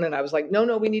run, and I was like,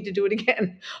 no, we need to do it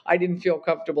again. I didn't feel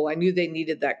comfortable. I knew they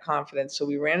needed that confidence, so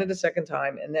we ran it a second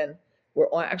time, and then we're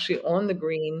actually on the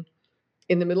green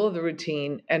in the middle of the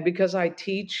routine. And because I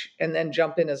teach and then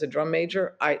jump in as a drum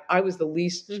major, I was the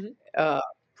least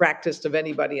practiced of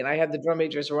anybody, and I had the drum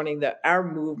majors running our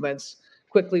movements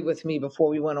quickly with me before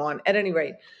we went on. At any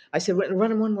rate, I said, run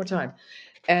them one more time.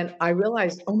 And I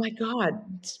realized, oh my God,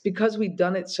 because we'd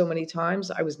done it so many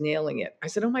times, I was nailing it. I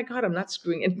said, oh my God, I'm not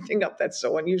screwing anything up. That's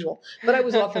so unusual. But I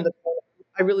was off in the corner.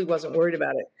 I really wasn't worried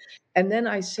about it. And then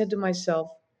I said to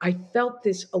myself, I felt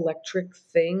this electric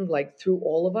thing like through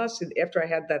all of us. And after I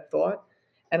had that thought,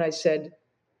 and I said,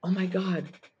 oh my God,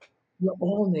 we're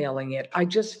all nailing it. I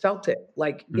just felt it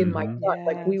like in my gut,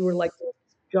 like we were like this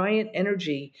giant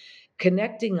energy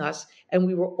connecting us, and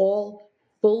we were all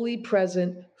fully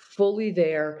present, fully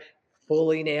there,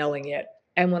 fully nailing it.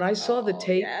 And when I saw the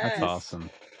tape, That's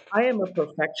awesome. I am a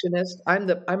perfectionist. I'm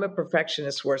a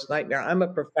perfectionist's worst nightmare. I'm a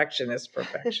perfectionist.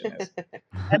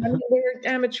 And I mean, we're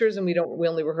amateurs and we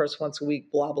only rehearse once a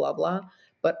week, blah, blah, blah.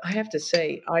 But I have to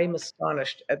say, I'm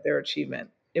astonished at their achievement.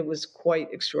 It was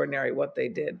quite extraordinary what they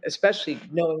did, especially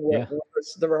knowing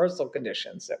the rehearsal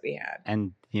conditions that we had.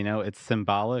 And, it's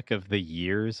symbolic of the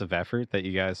years of effort that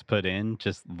you guys put in,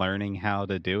 just learning how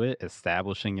to do it,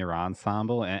 establishing your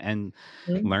ensemble, and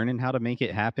learning how to make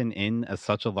it happen in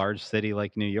such a large city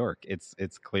like New York.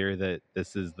 It's clear that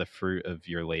this is the fruit of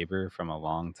your labor from a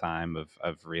long time of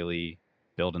really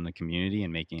building the community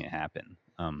and making it happen.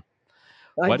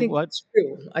 I think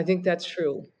that's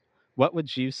true. What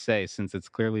would you say, since it's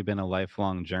clearly been a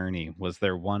lifelong journey? Was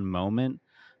there one moment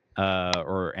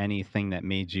or anything that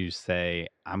made you say,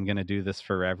 I'm going to do this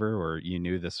forever, or you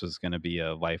knew this was going to be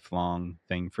a lifelong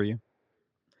thing for you?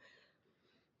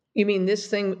 You mean this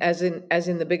thing as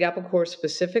in the Big Apple Corps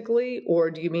specifically, or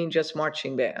do you mean just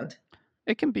marching band?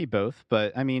 It can be both,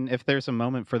 but I mean, if there's a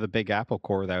moment for the Big Apple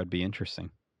Corps, that would be interesting.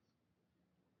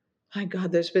 My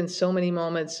God, there's been so many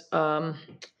moments.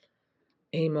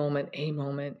 A moment.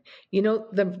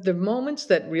 The moments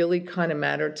that really kind of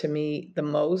matter to me the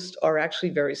most are actually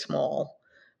very small.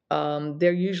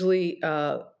 They're usually,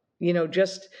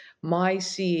 just my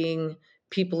seeing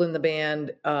people in the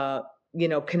band,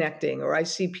 connecting, or I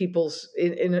see people's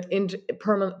in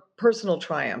personal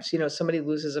triumphs. Somebody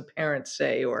loses a parent,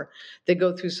 say, or they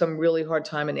go through some really hard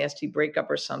time, a nasty breakup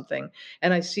or something,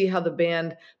 and I see how the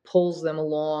band pulls them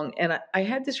along. And I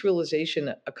had this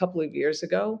realization a couple of years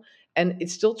ago, and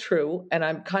it's still true, and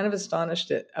I'm kind of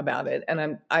astonished about it.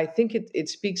 And I think it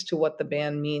speaks to what the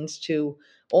band means to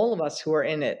all of us who are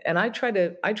in it. And I try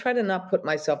to not put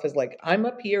myself as like, I'm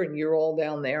up here and you're all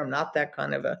down there. I'm not that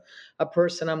kind of a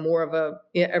person. I'm more of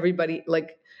everybody,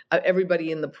 like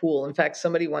everybody in the pool. In fact,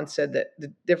 somebody once said that the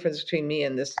difference between me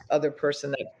and this other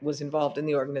person that was involved in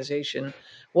the organization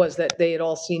was that they had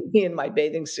all seen me in my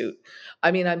bathing suit.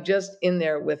 I mean, I'm just in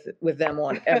there with them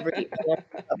on every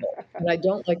level. And I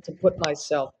don't like to put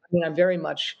myself, I'm very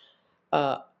much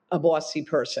a bossy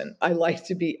person. I'm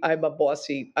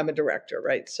a director,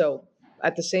 right? So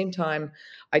at the same time,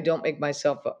 I don't make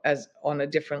myself as on a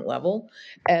different level.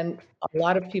 And a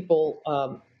lot of people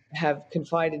have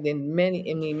confided in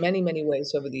me many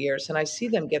ways over the years, and I see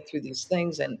them get through these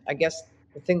things. And I guess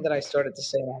the thing that I started to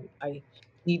say I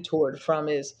detoured from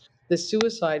is the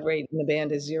suicide rate in the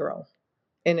band is 0,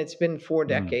 and it's been 4 Mm,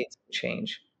 decades and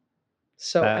change.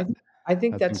 So that I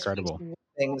think that's that speaks incredible. to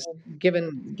things,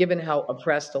 given how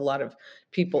oppressed a lot of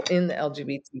people in the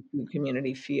LGBTQ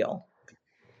community feel,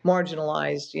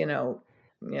 marginalized,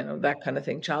 that kind of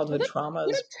thing, What childhood a what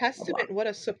traumas, a blah blah. testament, what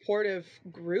a supportive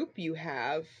group you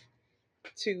have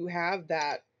to have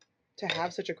that, to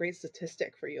have such a great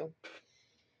statistic for you.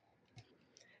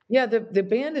 Yeah, the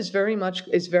band is very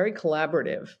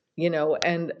collaborative,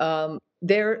 and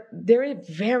they're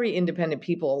very independent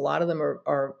people. A lot of them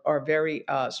are very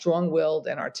strong-willed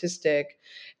and artistic,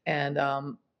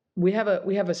 and we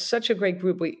have such a great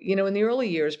group. In the early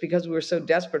years, because we were so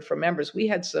desperate for members, we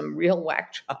had some real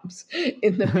whack jobs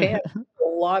in the band. A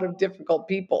lot of difficult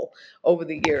people over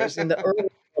the years in the early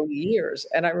years,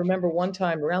 and I remember one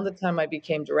time around the time I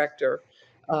became director,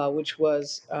 which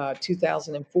was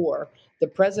 2004. The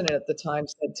president at the time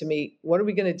said to me, "What are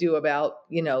we going to do about,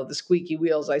 the squeaky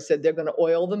wheels?" I said, "They're going to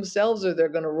oil themselves or they're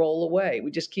going to roll away.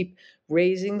 We just keep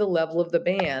raising the level of the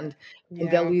band, and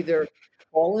they'll Yeah. either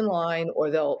fall in line or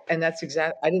they'll." And that's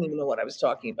I didn't even know what I was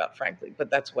talking about, frankly,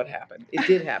 but that's what happened. It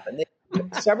did happen.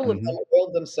 Several of them Hmm.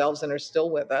 oiled themselves and are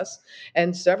still with us,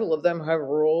 and several of them have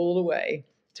rolled away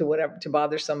to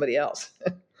bother somebody else.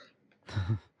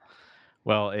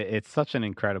 Well, it's such an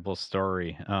incredible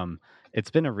story.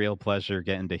 It's been a real pleasure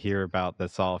getting to hear about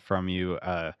this all from you.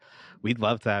 We'd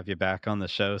love to have you back on the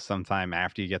show sometime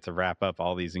after you get to wrap up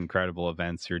all these incredible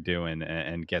events you're doing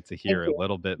and get to Thank hear a you.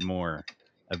 little bit more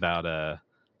about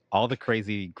all the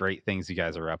crazy, great things you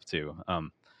guys are up to.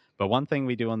 But one thing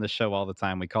we do on the show all the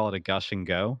time, we call it a gush and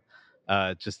go.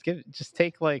 Just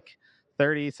take like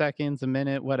 30 seconds, a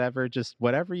minute, whatever, just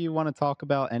whatever you want to talk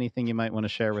about, anything you might want to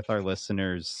share with our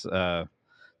listeners.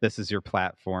 This is your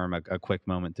platform, a quick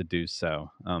moment to do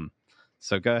so.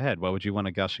 So go ahead. What would you want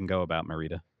to gush and go about,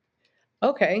 Marita?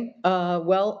 Okay.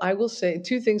 Well, I will say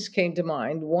two things came to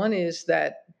mind. One is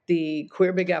that the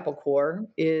Queer Big Apple Corps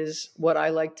is what I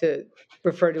like to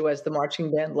refer to as the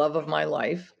marching band love of my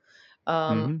life.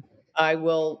 Um, Hmm. I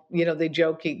will, they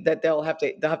joke that they'll have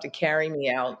to carry me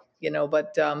out,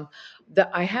 but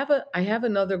I have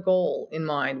another goal in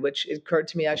mind, which occurred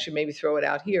to me. I should maybe throw it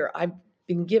out here. I've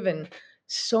been given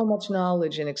so much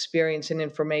knowledge and experience and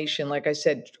information, like I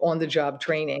said, on the job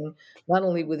training, not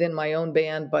only within my own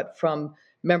band, but from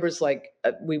members like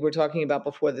we were talking about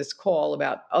before this call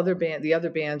about the other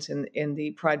bands in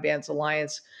the Pride Bands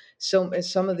Alliance. So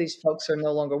some of these folks are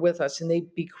no longer with us, and they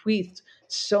bequeathed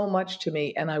so much to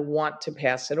me, and I want to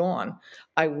pass it on.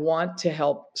 I want to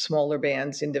help smaller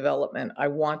bands in development. I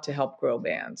want to help grow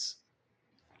bands,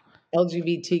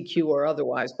 LGBTQ or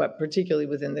otherwise, but particularly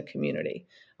within the community.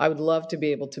 I would love to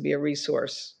be able to be a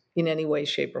resource in any way,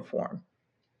 shape, or form.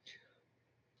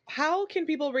 How can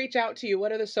people reach out to you?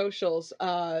 What are the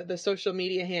social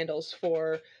media handles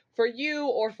for you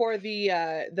or for the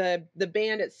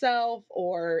band itself,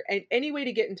 or any way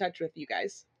to get in touch with you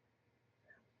guys?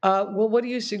 Well, what do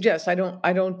you suggest? I'm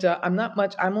not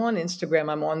much. I'm on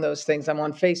Instagram. I'm on those things. I'm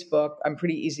on Facebook. I'm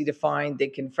pretty easy to find. They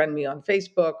can friend me on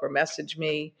Facebook or message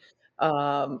me.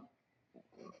 Um,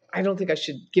 I don't think I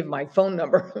should give my phone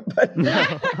number, but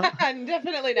No,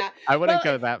 Definitely not. I wouldn't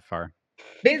Well, go that far.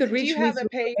 they could do you reach me have a through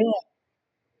the page? band.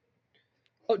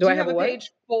 Oh, Do do I you have have a a what?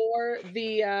 page for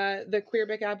the Queer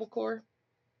Big Apple Corps?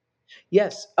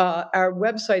 Yes. Our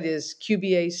website is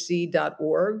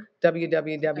qbac.org,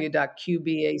 Okay.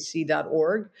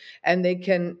 www.qbac.org. And they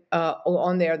can,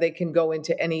 on there, they can go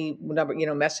into any number,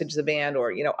 message the band,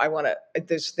 or,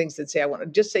 there's things that say,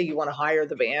 just say you want to hire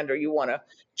the band or you want to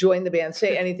join the band,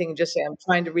 say anything, and just say, I'm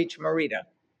trying to reach Marita,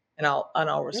 and I'll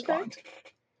Okay. respond.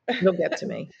 They'll get to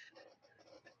me.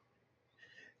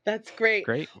 That's great.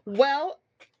 Great. Well,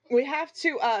 we have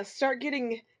to start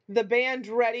getting the band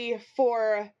ready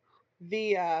for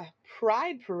the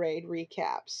Pride Parade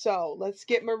recap. So let's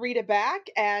get Marita back,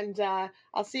 and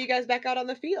I'll see you guys back out on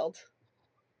the field.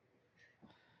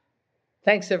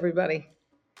 Thanks, everybody.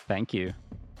 Thank you.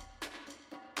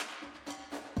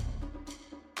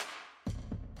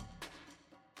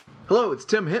 Hello, it's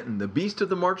Tim Hinton, the Beast of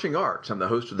the Marching Arts. I'm the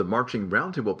host of the Marching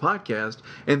Roundtable podcast,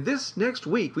 and this next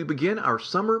week we begin our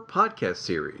summer podcast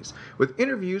series with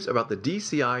interviews about the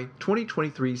DCI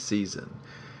 2023 season.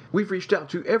 We've reached out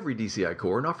to every DCI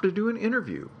Corps and offered to do an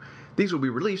interview. These will be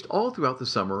released all throughout the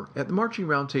summer at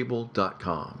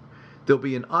themarchingroundtable.com. There'll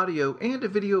be an audio and a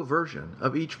video version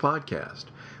of each podcast.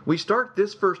 We start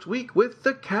this first week with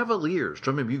the Cavaliers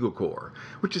Drum and Bugle Corps,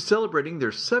 which is celebrating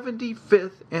their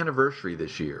 75th anniversary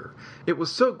this year. It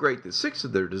was so great that 6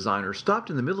 of their designers stopped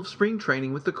in the middle of spring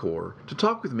training with the Corps to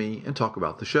talk with me and talk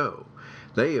about the show.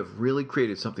 They have really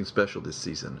created something special this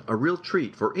season, a real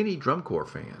treat for any drum corps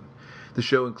fan. The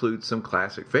show includes some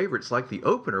classic favorites like the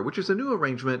opener, which is a new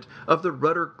arrangement of the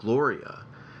Rudder Gloria,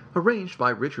 arranged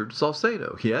by Richard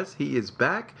Salcedo. Yes, he is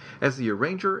back as the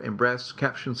arranger and brass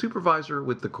caption supervisor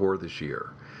with the Corps this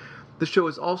year. The show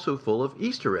is also full of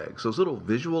Easter eggs, those little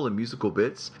visual and musical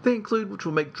bits they include which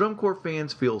will make drum corps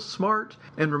fans feel smart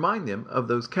and remind them of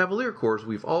those Cavalier corps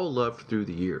we've all loved through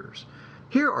the years.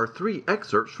 Here are 3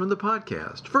 excerpts from the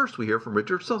podcast. First, we hear from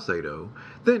Richard Salcedo,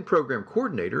 then program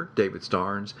coordinator David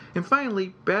Starnes, and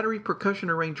finally, battery percussion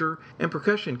arranger and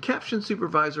percussion caption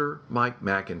supervisor Mike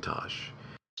McIntosh.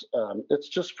 It's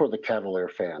just for the Cavalier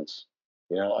fans.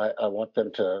 You know, I want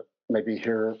them to maybe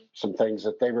hear some things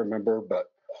that they remember, but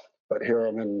hear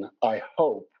them in, I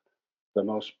hope, the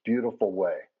most beautiful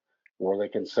way, where they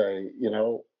can say, you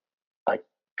know, I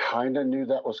kind of knew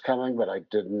that was coming, but I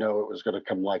didn't know it was going to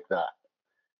come like that.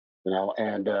 You know,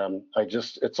 and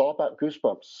it's all about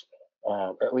goosebumps,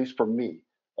 at least for me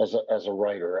as a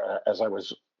writer. As I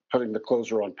was putting the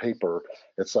closer on paper,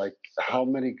 it's like, how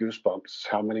many goosebumps,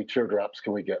 how many teardrops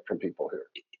can we get from people here?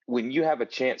 When you have a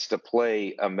chance to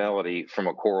play a melody from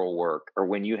a choral work, or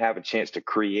when you have a chance to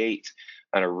create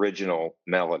an original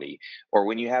melody, or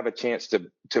when you have a chance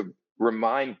to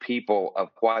remind people of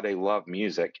why they love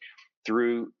music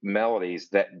through melodies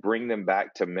that bring them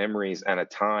back to memories and a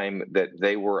time that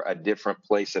they were a different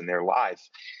place in their life,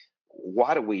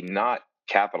 why do we not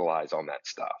capitalize on that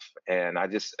stuff? And I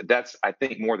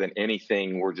think more than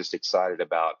anything, we're just excited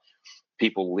about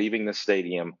people leaving the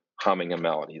stadium humming a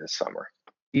melody this summer.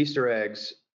 Easter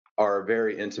eggs are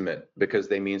very intimate because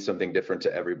they mean something different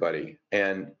to everybody.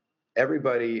 And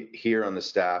everybody here on the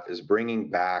staff is bringing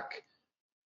back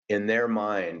in their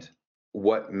mind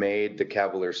what made the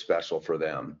Cavaliers special for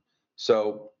them.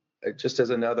 So just as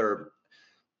another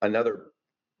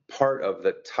part of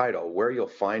the title, Where You'll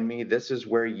Find Me, this is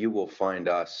where you will find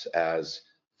us as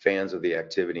fans of the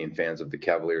activity and fans of the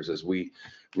Cavaliers as we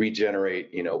regenerate,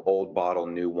 you know, old bottle,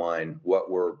 new wine,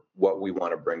 what we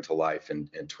want to bring to life in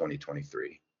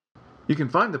 2023. You can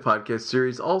find the podcast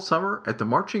series all summer at the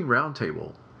Marching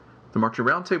Roundtable. The Marching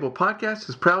Roundtable podcast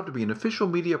is proud to be an official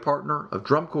media partner of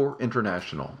Drum Corps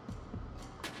International.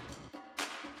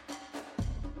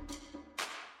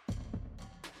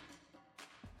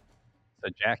 So,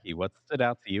 Jackie, what stood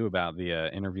out to you about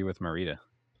the interview with Marita?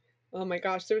 Oh my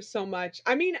gosh, there's so much.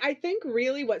 I mean, I think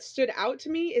really what stood out to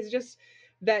me is just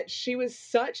that she was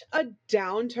such a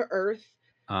down-to-earth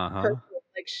person.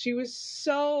 Like, she was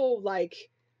so, like,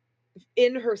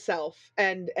 in herself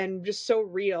and just so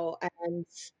real. And,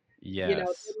 you know,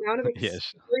 the amount of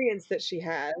experience that she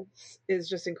has is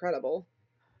just incredible.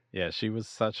 Yeah, she was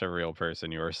such a real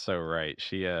person. You are so right.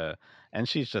 And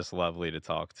she's just lovely to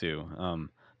talk to.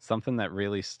 Something that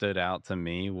really stood out to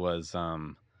me was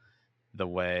the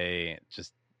way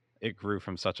just it grew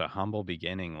from such a humble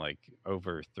beginning, like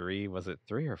over 3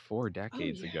 or 4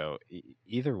 decades ago?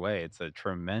 Either way, it's a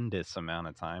tremendous amount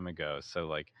of time ago. So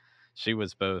like she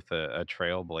was both a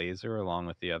trailblazer along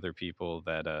with the other people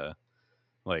that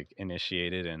like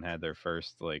initiated and had their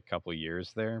first like couple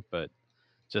years there, but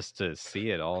just to see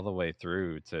it all the way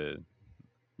through to,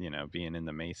 you know, being in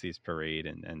the Macy's parade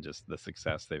and just the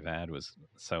success they've had was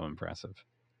so impressive.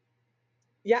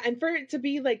 Yeah, and for it to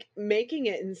be like making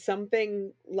it in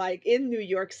something like in New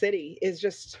York City is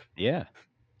just,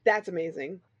 that's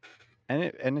amazing. And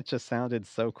it just sounded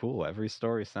so cool. Every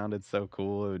story sounded so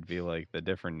cool. It would be like the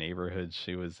different neighborhoods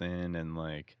she was in and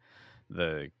like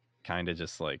the kind of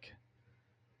just like,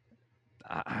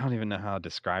 I don't even know how to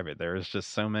describe it. There was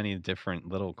just so many different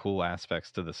little cool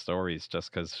aspects to the stories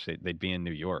just because they'd be in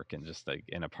New York and just like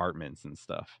in apartments and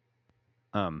stuff.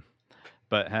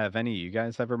 But have any of you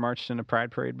guys ever marched in a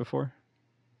pride parade before?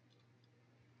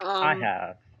 I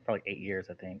have for like 8 years,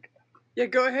 I think. Yeah,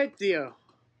 go ahead, Theo.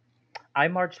 I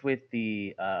marched with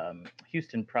the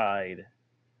Houston Pride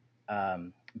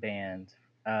band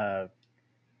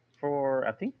for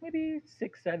I think maybe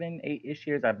 6, 7, 8-ish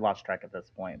years. I've lost track at this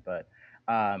point, but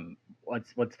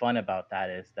what's fun about that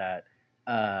is that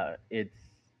it's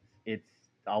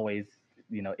always,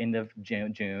 you know, end of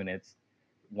June. It's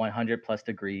 100 plus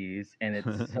degrees and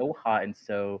it's so hot and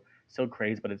so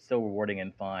crazy, but it's so rewarding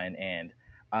and fun. And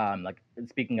like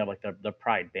speaking of like the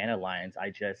Pride Band Alliance,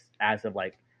 I just, as of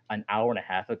like an hour and a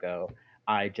half ago,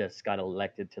 I just got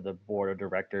elected to the board of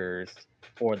directors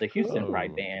for the Houston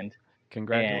Pride Band.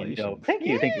 Congratulations. And thank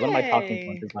you. One of my talking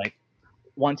points is like,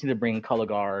 wanting to bring color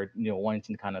guard,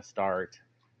 wanting to kind of start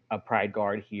a pride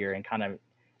guard here and kind of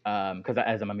because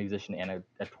as I'm a musician and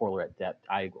a twirler at depth,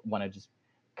 I want to just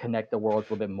connect the worlds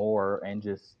a little bit more and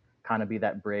just kind of be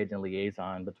that bridge and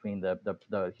liaison between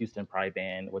the Houston Pride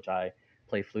Band, which I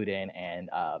play flute in, and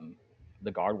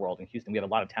the guard world in Houston. We have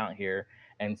a lot of talent here,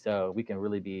 and so we can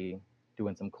really be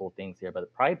doing some cool things here. But the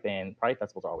Pride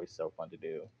festivals are always so fun to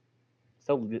do.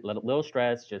 So little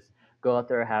stress, just go out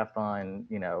there, have fun,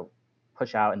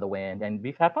 push out in the wind, and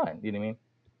have fun. You know what I mean?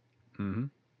 Mm-hmm.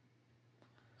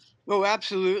 Oh,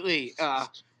 absolutely.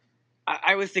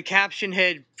 I was the caption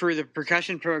head for the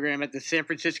percussion program at the San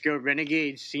Francisco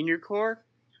Renegades Senior Corps.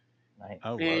 Nice.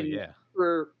 Oh, and well, yeah.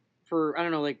 For I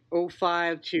don't know, like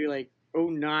 05 to like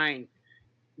 09,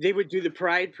 they would do the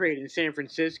Pride Parade in San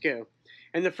Francisco.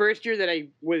 And the first year that I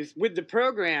was with the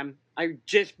program, I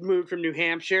just moved from New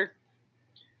Hampshire.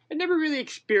 I never really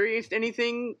experienced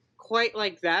anything quite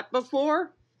like that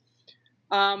before.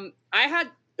 I had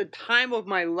the time of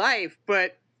my life,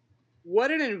 but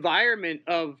what an environment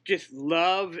of just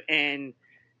love and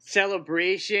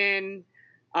celebration.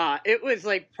 It was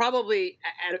like probably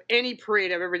at any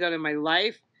parade I've ever done in my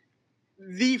life,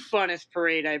 the funnest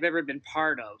parade I've ever been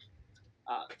part of,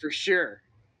 for sure.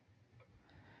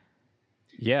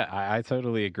 Yeah, I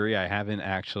totally agree. I haven't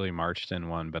actually marched in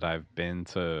one, but I've been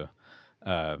to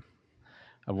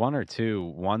one or two.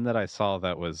 One that I saw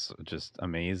that was just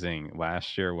amazing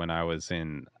last year when I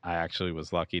actually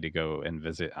was lucky to go and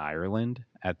visit Ireland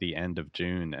at the end of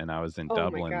June, and I was in Oh my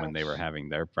Dublin when they were gosh. having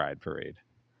their Pride Parade.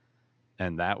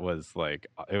 And that was like,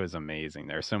 it was amazing.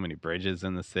 There are so many bridges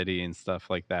in the city and stuff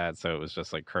like that. So it was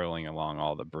just like curling along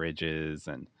all the bridges,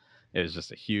 and it was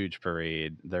just a huge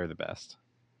parade. They're the best.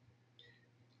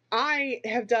 I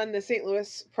have done the St.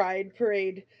 Louis Pride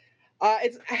Parade.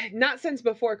 It's not since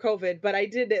before COVID, but I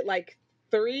did it like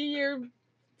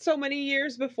so many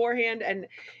years beforehand, and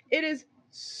it is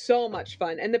so much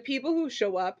fun. And the people who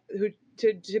show up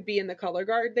to be in the color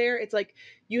guard there, it's like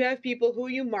you have people who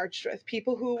you marched with,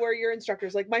 people who were your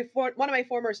instructors. Like one of my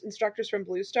former instructors from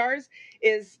Blue Stars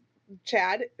is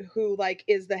Chad, who like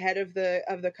is the head of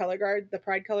the color guard, the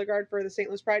Pride color guard for the St.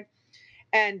 Louis Pride,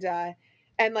 and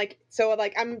like so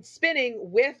like I'm spinning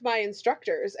with my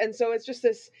instructors, and so it's just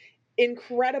this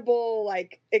incredible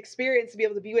like experience to be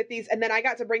able to be with these. And then I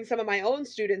got to bring some of my own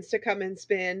students to come and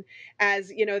spin, as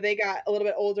they got a little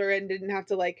bit older and didn't have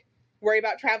to like worry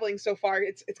about traveling so far.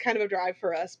 It's kind of a drive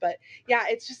for us, but yeah,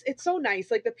 it's so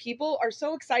nice. Like the people are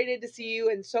so excited to see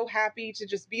you and so happy to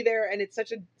just be there, and it's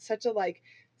such a like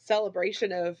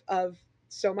celebration of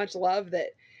so much love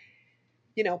that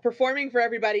performing for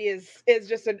everybody is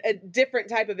just a different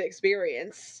type of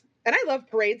experience. And I love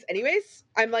parades anyways.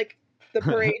 I'm like the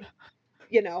parade,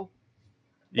 the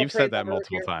You've said parade that lover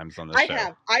multiple here. times on the I show.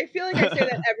 have. I feel like I say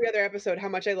that every other episode, how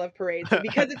much I love parades,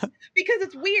 because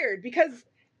it's weird, because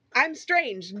I'm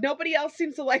strange. Nobody else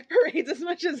seems to like parades as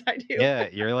much as I do. Yeah,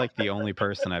 you're like the only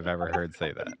person I've ever heard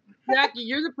say that. Jackie,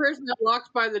 you're the person that walks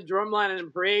by the drum line in a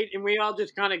parade, and we all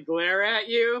just kind of glare at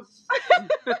you.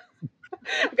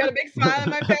 I've got a big smile on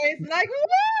my face, and like, woo,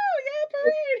 yeah,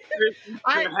 parade.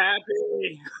 I'm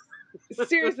happy.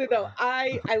 Seriously though,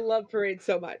 I love parades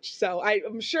so much. So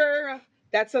I'm sure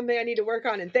that's something I need to work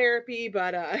on in therapy,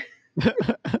 but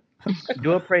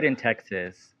Do a parade in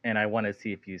Texas, and I want to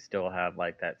see if you still have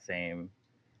like that same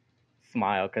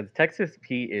smile, because Texas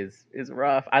Pete is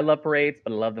rough. I love parades,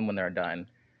 but I love them when they're done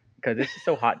because it's just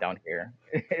so hot down here.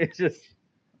 It's just,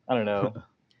 I don't know.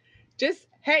 just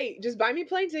buy me a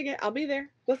plane ticket. I'll be there.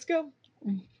 Let's go.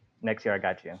 Next year, I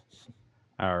got you.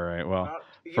 All right. Well,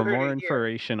 for more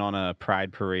information on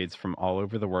pride parades from all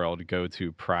over the world, go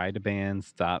to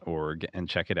pridebands.org and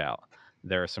check it out.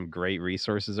 There are some great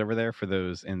resources over there for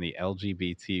those in the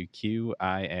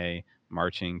LGBTQIA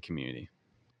marching community.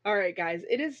 All right, guys,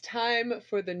 it is time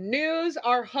for the news.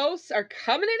 Our hosts are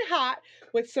coming in hot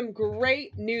with some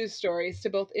great news stories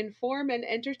to both inform and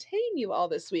entertain you all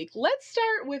this week. Let's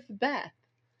start with Beth.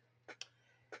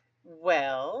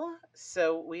 Well,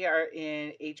 so we are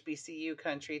in HBCU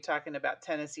country talking about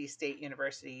Tennessee State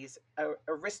University's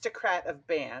aristocrat of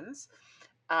bands.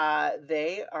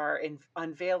 They are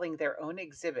unveiling their own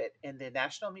exhibit in the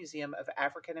National Museum of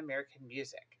African American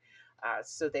Music.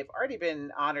 So they've already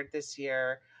been honored this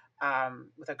year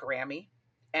with a Grammy,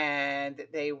 and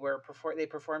they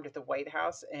performed at the White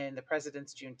House in the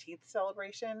President's Juneteenth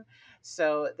celebration.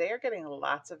 So they are getting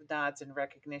lots of nods and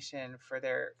recognition for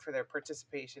their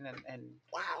participation and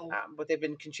wow, what they've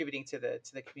been contributing to the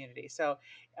community. So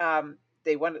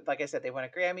they won, like I said, they won a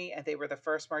Grammy, and they were the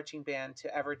first marching band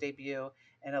to ever debut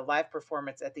in a live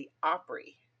performance at the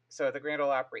Opry So the Grand Ole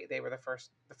Opry, they were the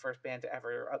first band to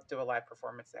ever do a live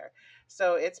performance there.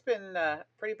 So it's been a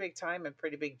pretty big time and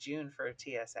pretty big June for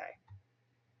TSA.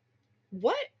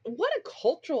 What a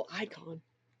cultural icon,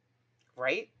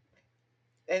 right?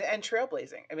 And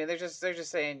trailblazing. I mean, they're just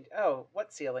saying, "Oh,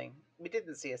 what ceiling? We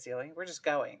didn't see a ceiling. We're just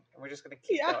going, and we're just going to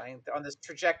keep going on this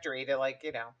trajectory to, like,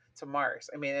 to Mars."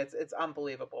 I mean, it's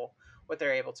unbelievable what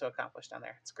they're able to accomplish down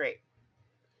there. It's great.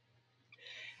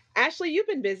 Ashlee, you've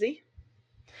been busy.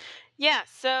 Yeah,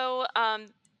 so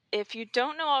if you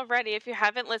don't know already, if you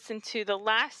haven't listened to the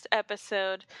last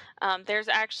episode, there's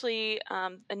actually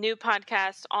a new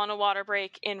podcast, On a Water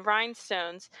Break in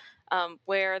Rhinestones,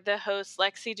 where the host,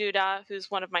 Lexi Duda, who's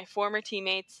one of my former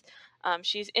teammates,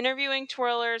 she's interviewing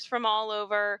twirlers from all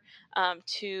over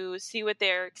to see what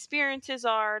their experiences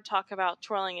are, talk about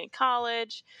twirling in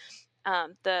college.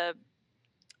 The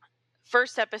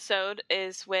first episode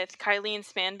is with Kylene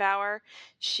Spanbauer.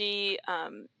 She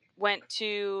went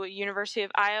to University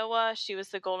of Iowa. She was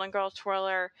the Golden Girl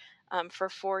twirler for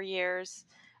 4 years.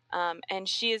 And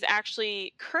she is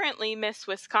actually currently Miss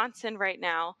Wisconsin right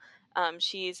now.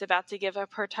 She's about to give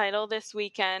up her title this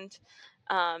weekend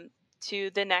to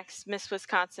the next Miss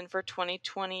Wisconsin for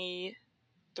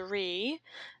 2023.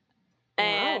 Wow.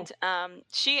 And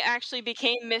she actually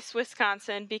became Miss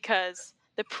Wisconsin because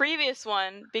the previous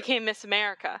one became Miss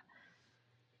America.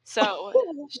 So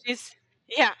she's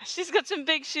got some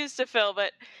big shoes to fill,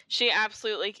 but she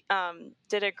absolutely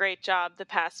did a great job the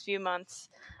past few months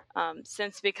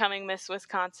since becoming Miss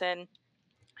Wisconsin.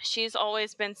 She's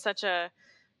always been such a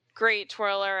great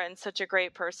twirler and such a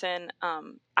great person. I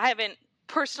haven't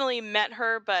personally met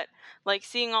her, but like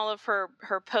seeing all of her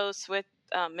posts with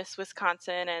Miss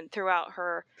Wisconsin and throughout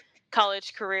her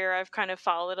college career, I've kind of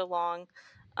followed along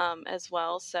as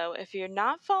well. So if you're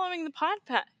not following the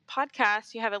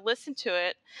podcast, you haven't listened to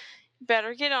it,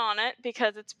 better get on it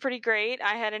because it's pretty great.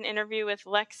 I had an interview with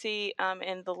Lexi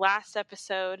in the last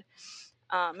episode,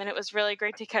 and it was really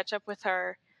great to catch up with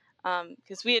her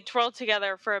because we had twirled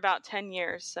together for about 10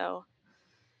 years. So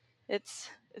it's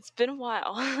been a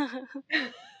while.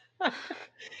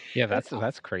 Yeah,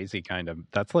 that's crazy. Kind of.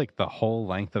 That's like the whole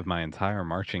length of my entire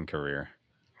marching career.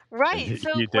 Right.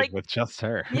 So You did with just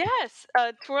her. yes,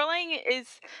 twirling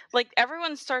is like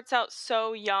everyone starts out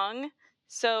so young.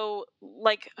 So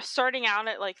like starting out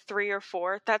at like 3 or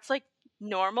 4, that's like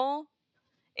normal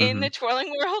in the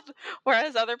twirling world,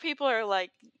 whereas other people are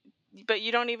like, but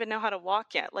you don't even know how to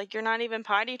walk yet. Like you're not even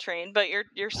potty trained, but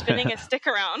you're spinning a stick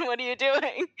around. What are you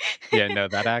doing? Yeah, no,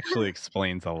 that actually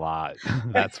explains a lot.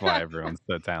 That's why everyone's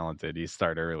so talented. You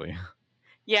start early.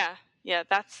 Yeah,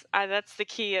 that's the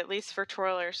key, at least for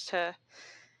twirlers, to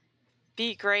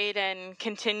be great and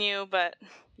continue. But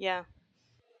yeah,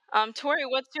 Tori,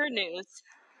 what's your news?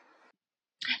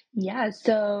 Yeah,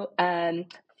 so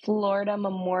Florida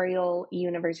Memorial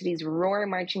University's Roar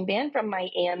Marching Band from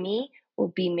Miami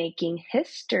will be making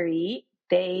history.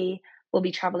 They will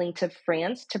be traveling to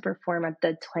France to perform at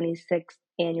the 26th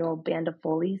annual Band of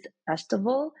Foley's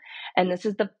Festival. And this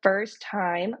is the first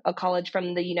time a college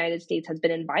from the United States has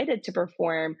been invited to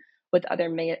perform with other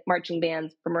marching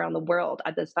bands from around the world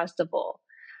at this festival.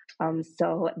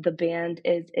 So the band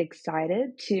is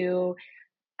excited to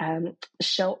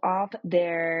show off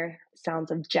their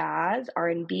sounds of jazz,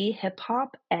 R&B, hip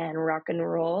hop, and rock and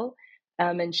roll,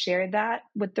 and share that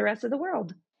with the rest of the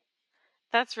world.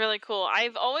 That's really cool.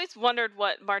 I've always wondered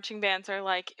what marching bands are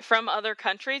like from other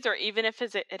countries, or even if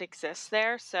it exists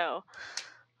there. So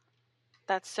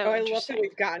that's so interesting. I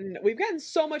love that we've gotten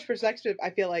so much perspective.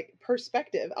 I feel like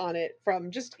perspective on it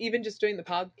from just doing the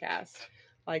podcast.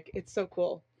 Like it's so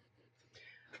cool.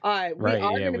 We are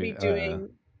going to be doing.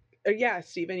 Yeah,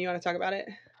 Stephen, you want to talk about it?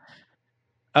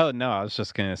 Oh, no, I was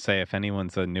just going to say, if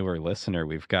anyone's a newer listener,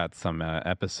 we've got some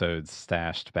episodes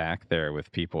stashed back there with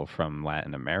people from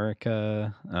Latin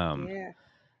America. Yeah.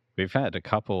 We've had a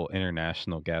couple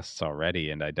international guests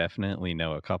already, and I definitely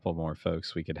know a couple more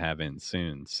folks we could have in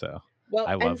soon. So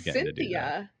I love getting to do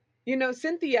that.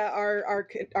 Cynthia,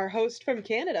 our host from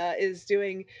Canada, is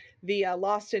doing the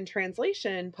Lost in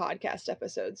Translation podcast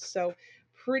episodes. So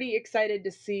pretty excited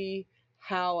to see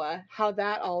how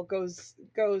that all goes,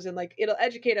 and like it'll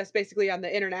educate us basically on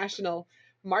the international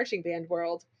marching band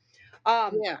world.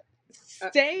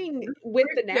 Staying with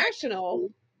the national.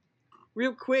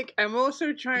 Real quick, I'm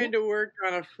also trying to work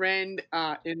on a friend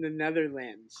in the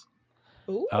Netherlands.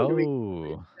 Ooh.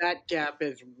 Oh, that gap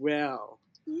as well.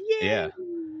 Yeah.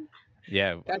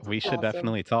 We should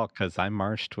definitely talk because I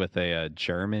marched with a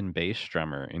German bass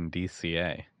drummer in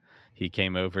DCA. He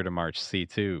came over to March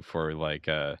C2 for like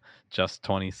just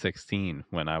 2016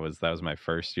 when that was my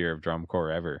first year of drum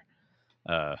corps ever.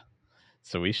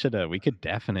 So we could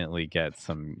definitely get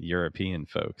some European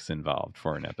folks involved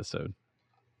for an episode.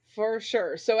 For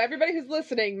sure. So everybody who's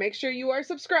listening, make sure you are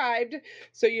subscribed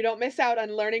so you don't miss out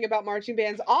on learning about marching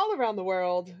bands all around the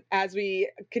world as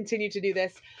we continue to do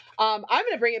this. I'm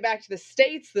going to bring it back to the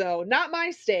States, though. Not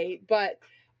my state, but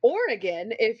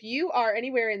Oregon. If you are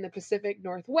anywhere in the Pacific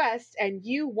Northwest and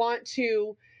you want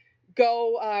to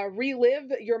go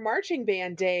relive your marching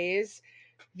band days,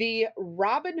 the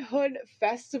Robin Hood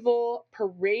Festival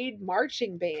Parade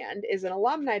Marching Band is an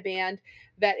alumni band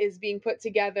that is being put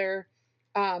together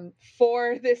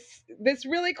for this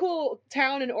really cool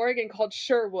town in Oregon called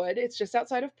Sherwood. It's just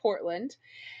outside of Portland,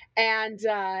 and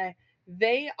this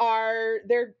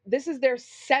is their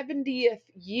 70th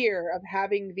year of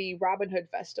having the Robin Hood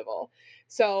Festival.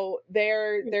 So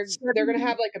they're going to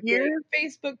have like a big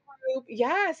Facebook group.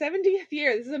 Yeah, 70th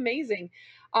year. This is amazing.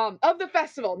 Of the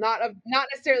festival, not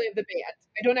necessarily of the band.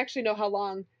 I don't actually know how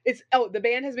long it's. Oh, the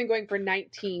band has been going for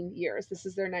 19 years. This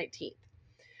is their 19th.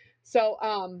 So,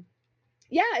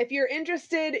 yeah, if you're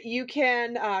interested, you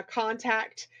can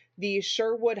contact the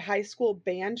Sherwood High School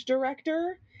band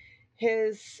director.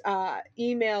 His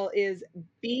email is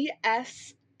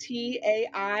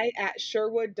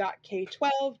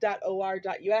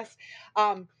bstai@sherwood.k12.or.us.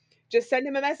 Just send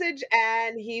him a message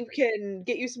and he can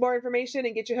get you some more information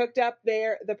and get you hooked up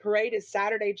there. The parade is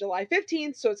Saturday, July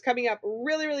 15th, so it's coming up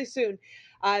really, really soon.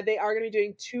 They are going to be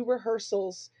doing 2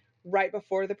 rehearsals right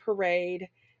before the parade.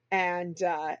 And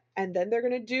then they're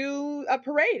going to do a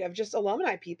parade of just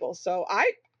alumni people. So I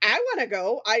want to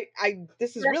go.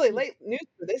 This is really late news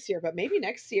for this year, but maybe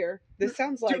next year. This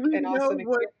sounds like an awesome experience.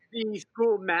 What the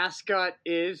school mascot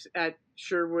is at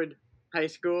Sherwood High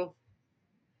School?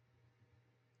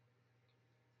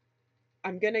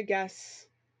 I'm going to guess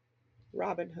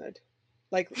Robin Hood.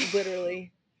 Like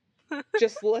literally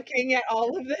just looking at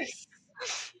all of this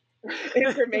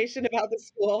information about the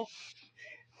school.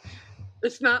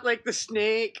 It's not like the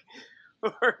snake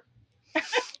or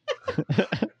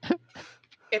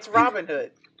It's Robin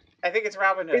Hood. I think it's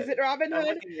Robin Hood. Is it Robin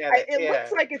Hood? It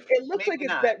looks like it's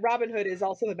that Robin Hood is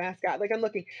also the mascot. Like I'm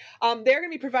looking. They're going to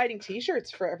be providing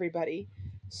T-shirts for everybody.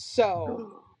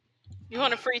 So you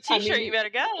want a free T-shirt? You better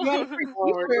go. You want a free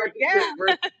T-shirt?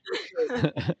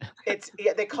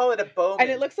 Yeah. They call it a bowman, and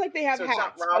it looks like they have hats. It's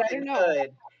not Robin but I don't know.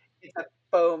 Hood. It's a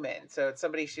bowman. So it's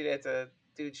somebody it's a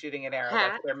dude shooting an arrow.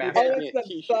 That's their mascot. Oh, it's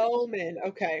the bowman.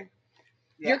 Okay.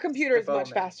 Yes, your computer is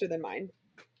much faster than mine.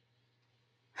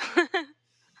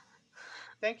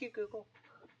 Thank you, Google.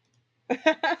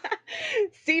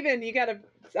 Steven, you got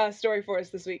a story for us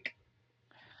this week.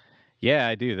 Yeah,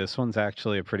 I do. This one's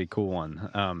actually a pretty cool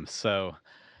one. So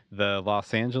the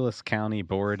Los Angeles County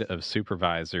Board of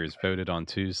Supervisors voted on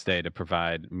Tuesday to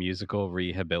provide musical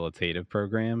rehabilitative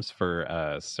programs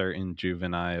for certain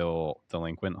juvenile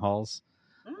delinquent halls.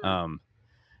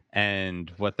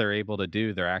 And what they're able to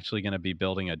do, they're actually going to be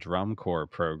building a drum corps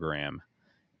program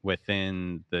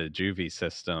within the juvie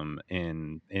system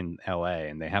in LA,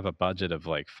 and they have a budget of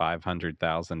like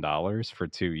 $500,000 for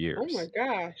 2 years. Oh my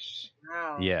gosh.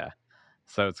 Wow. Yeah.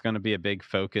 So it's going to be a big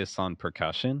focus on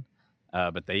percussion.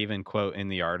 But they even quote in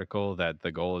the article that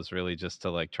the goal is really just to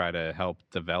like try to help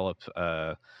develop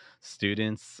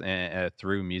students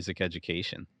through music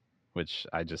education, which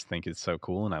I just think is so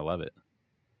cool and I love it.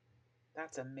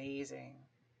 That's amazing.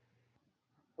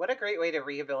 What a great way to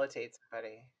rehabilitate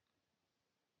somebody.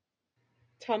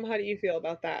 Tom, how do you feel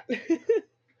about that? Because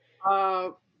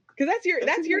that's your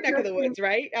neck of the woods,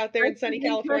 right? Out there in sunny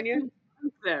California.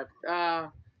 Concept.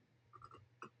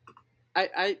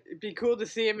 It'd be cool to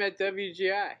see him at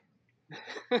WGI.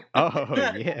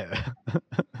 Oh yeah.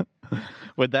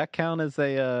 Would that count as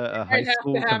a high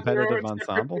school competitive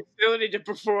ensemble? Facility to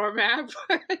perform at.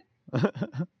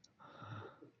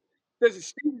 Does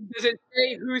it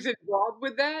say who's involved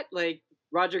with that? Like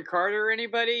Roger Carter or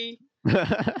anybody?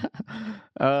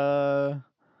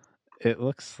 It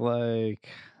looks like,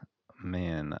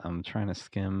 man, I'm trying to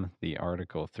skim the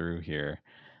article through here.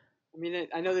 I mean,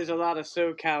 I know there's a lot of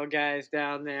SoCal guys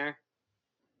down there.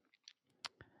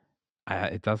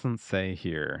 It doesn't say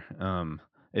here.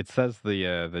 It says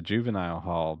the juvenile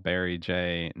hall, Barry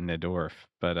J. Nadorf,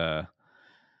 but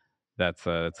that's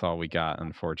all we got,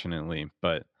 unfortunately.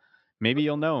 But maybe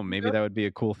you'll know. Maybe that would be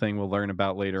a cool thing we'll learn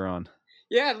about later on.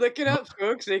 Yeah, look it up,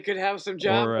 folks. They could have some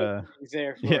job openings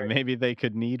there for yeah, it. maybe they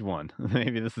could need one.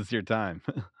 Maybe this is your time.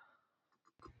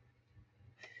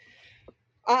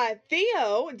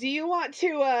 Theo, do you want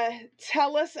to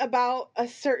tell us about a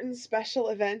certain special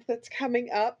event that's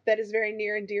coming up that is very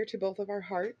near and dear to both of our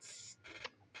hearts?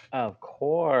 Of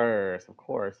course.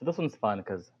 So this one's fun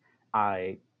because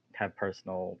I have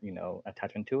personal,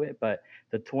 attachment to it. But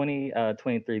the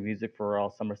 2023 Music for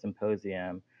All Summer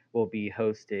Symposium will be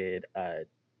hosted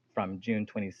from June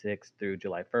 26th through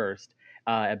July 1st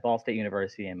at Ball State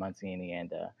University in Muncie,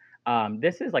 Indiana.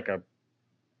 This is like a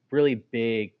really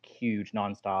big, huge,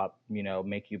 nonstop,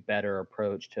 make you better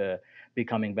approach to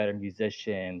becoming better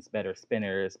musicians, better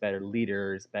spinners, better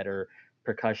leaders, better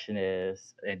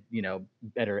percussionists, and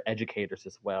better educators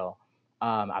as well.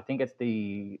 I think it's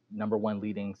the #1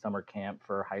 leading summer camp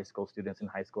for high school students and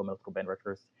high school middle school band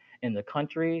directors in the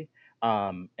country.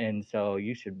 And so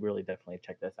you should really definitely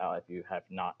check this out if you have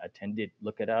not attended.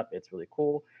 Look it up; it's really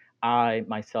cool. I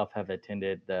myself have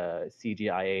attended the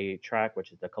CGIA track,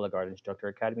 which is the Color Guard Instructor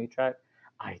Academy track.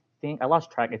 I think I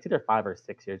lost track. It's either 5 or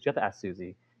 6 years. You have to ask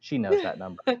Susie. She knows that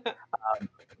number.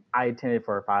 I attended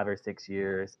for 5 or 6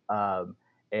 years,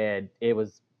 and it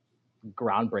was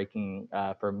groundbreaking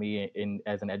for me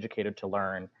as an educator to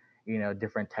learn,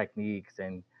 different techniques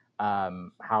and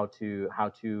how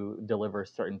to deliver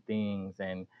certain things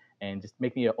and just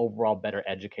make me an overall better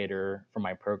educator for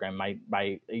my program. My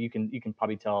you can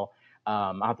probably tell.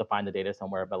 I'll have to find the data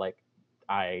somewhere, but like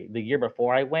the year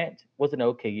before I went was an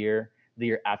okay year. The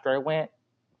year after I went,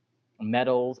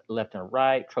 medals left and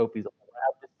right, trophies.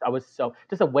 I was so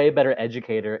just a way better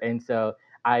educator, and so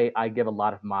I give a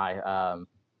lot of my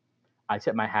I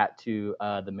tip my hat to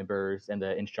the members and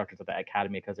the instructors of the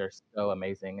academy because they're so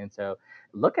amazing. And so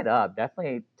look it up.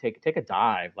 Definitely take a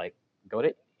dive. Like go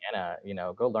to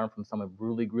Indiana. Go learn from some of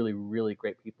really really really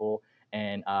great people,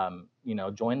 and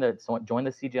join the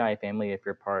CGI family if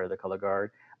you're part of the Color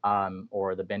Guard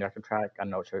or the band director track. I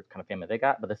don't know what kind of family they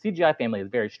got, but the CGI family is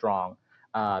very strong,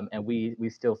 and we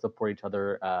still support each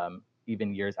other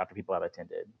even years after people have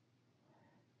attended.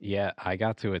 Yeah, I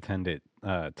got to attend it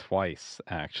twice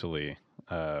actually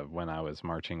when I was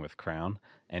marching with Crown,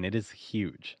 and it is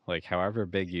huge. Like, however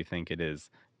big you think it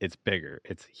is, it's bigger.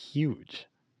 It's huge,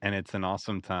 and it's an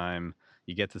awesome time.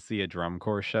 You get to see a drum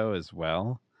corps show as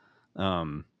well,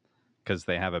 because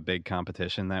they have a big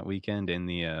competition that weekend in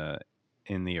the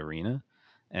arena,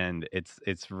 and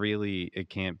it's really, it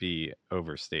can't be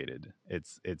overstated.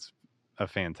 It's a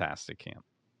fantastic camp.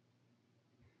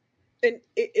 And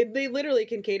they literally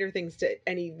can cater things to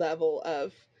any level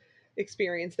of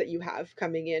experience that you have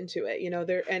coming into it.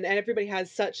 There and everybody has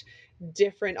such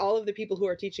different. All of the people who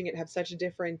are teaching it have such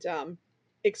different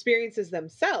experiences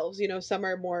themselves. Some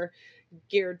are more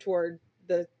geared toward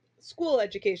the school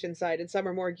education side, and some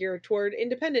are more geared toward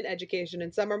independent education,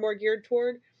 and some are more geared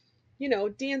toward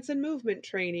dance and movement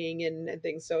training and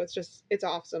things. So it's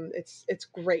awesome. It's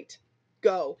great.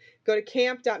 Go to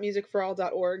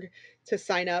camp.musicforall.org to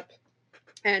sign up.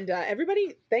 And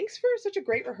everybody, thanks for such a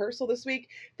great rehearsal this week.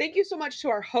 Thank you so much to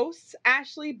our hosts,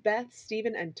 Ashlee, Beth,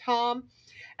 Stephen, and Tom.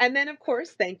 And then, of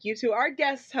course, thank you to our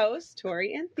guest hosts,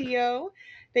 Tori and Theo.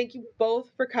 Thank you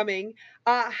both for coming.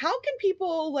 How can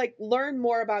people learn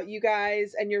more about you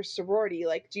guys and your sorority?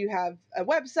 Do you have a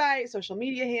website, social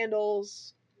media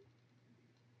handles?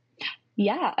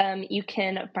 Yeah, you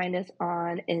can find us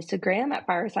on Instagram at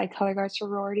Phi Rho Psi Color Guard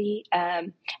Sorority, at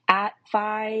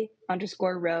Phi_Rho_Psi.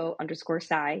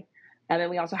 And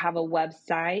we also have a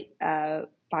website,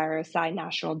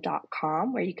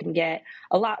 PhiRhoPsiNational.com, where you can get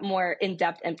a lot more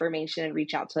in-depth information and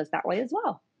reach out to us that way as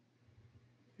well.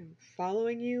 I'm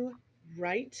following you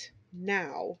right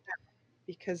now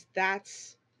because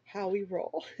that's how we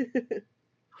roll.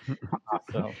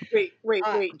 Awesome.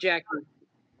 Wait, Jackie.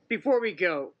 Before we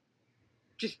go,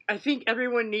 I think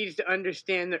everyone needs to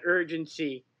understand the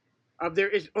urgency of there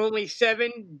is only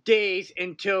 7 days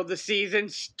until the season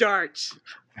starts.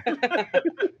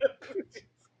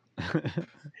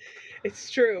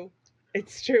 It's true.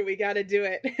 We got to do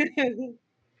it.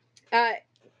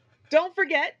 Don't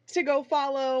forget to go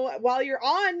follow, while you're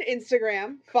on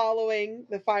Instagram, following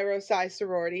the Phi Rho Psi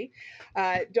sorority.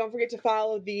 Don't forget to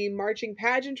follow the Marching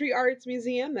Pageantry Arts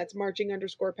Museum. That's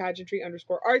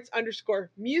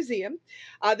marching_pageantry_arts_museum.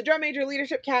 The Drum Major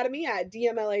Leadership Academy at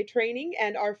DMLA Training,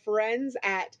 and our friends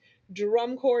at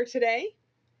Drum Corps Today.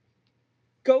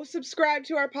 Go subscribe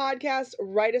to our podcast,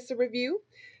 write us a review,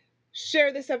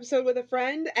 share this episode with a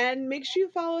friend, and make sure you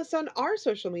follow us on our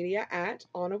social media at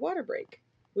On a Water Break.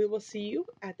 We will see you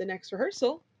at the next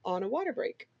rehearsal on a water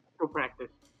break. Go practice.